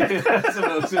 I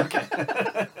suppose, okay.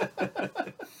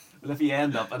 Well, if you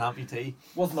end up an amputee,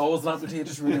 Wasn't always an amputee. I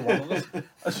just really wanted it.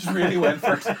 I just really went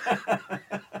for it.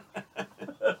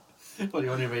 what do you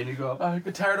want to really go up? I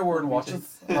got tired of wearing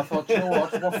watches, and I thought, you know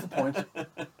what? What's the point?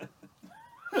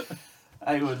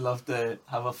 I would love to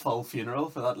have a full funeral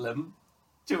for that limb.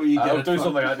 Do you know, where you get I'll it do from-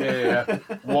 something like that.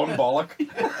 Yeah. One bollock.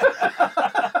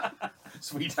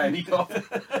 Sweet tiny cough.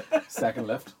 Second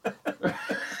lift.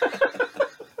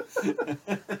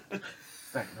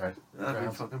 Second, right. That'd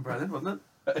be fucking brilliant, wouldn't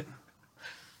it?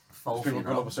 Full People going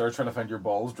funeral. up a stairs trying to find your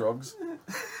balls, drugs.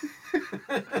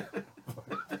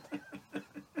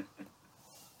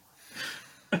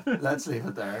 Let's leave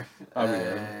it there. Oh,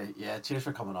 yeah. Yeah, cheers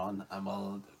for coming on, and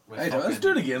we'll Hey, let's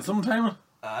do it again sometime.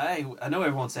 I know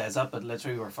everyone says that, but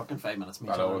literally we're fucking 5 minutes from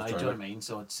each I know, other it's now, do you true. know what I mean?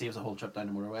 So it saves a whole trip down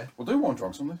the motorway. We'll do one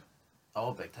drunk someday.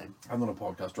 Oh, big time. I've done a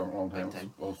podcast drunk a long time. Big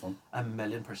time. It was fun.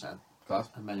 1,000,000%. Class.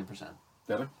 1,000,000%.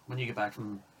 Did it? When you get back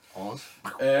from Oz,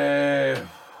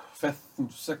 7th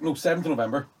of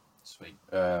November. sweet.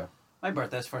 Uh, My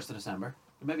birthday's 1st of December.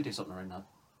 We'll maybe do something around that.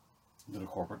 did a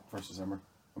corporate 1st December.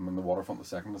 I'm in the waterfront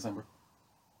the 2nd December.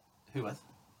 Who with?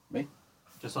 Me?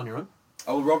 Just on your own?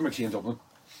 Oh, Robert McShane's Dublin.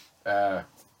 That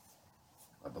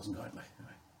doesn't count,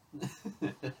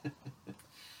 like.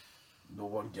 No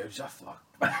one gives a fuck.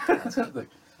 That's it. Like,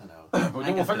 I know. but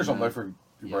no, we'll figure something out for your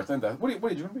Yeah. birthday and that. What are you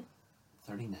going to be?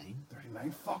 39.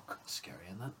 39? Fuck. Scary,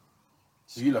 isn't it?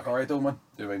 So you look alright though, man.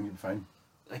 Do you mean you'll be fine?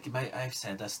 Like, I've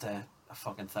said this to a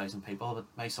fucking 1,000 people, but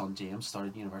my son James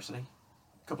started university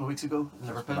a couple of weeks ago in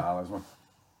Liverpool. Bananas, man.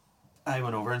 I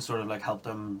went over and sort of like helped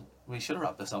him. We should have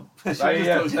wrapped this up. Right,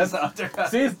 yeah, Told you this after.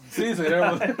 See you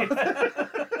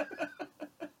later.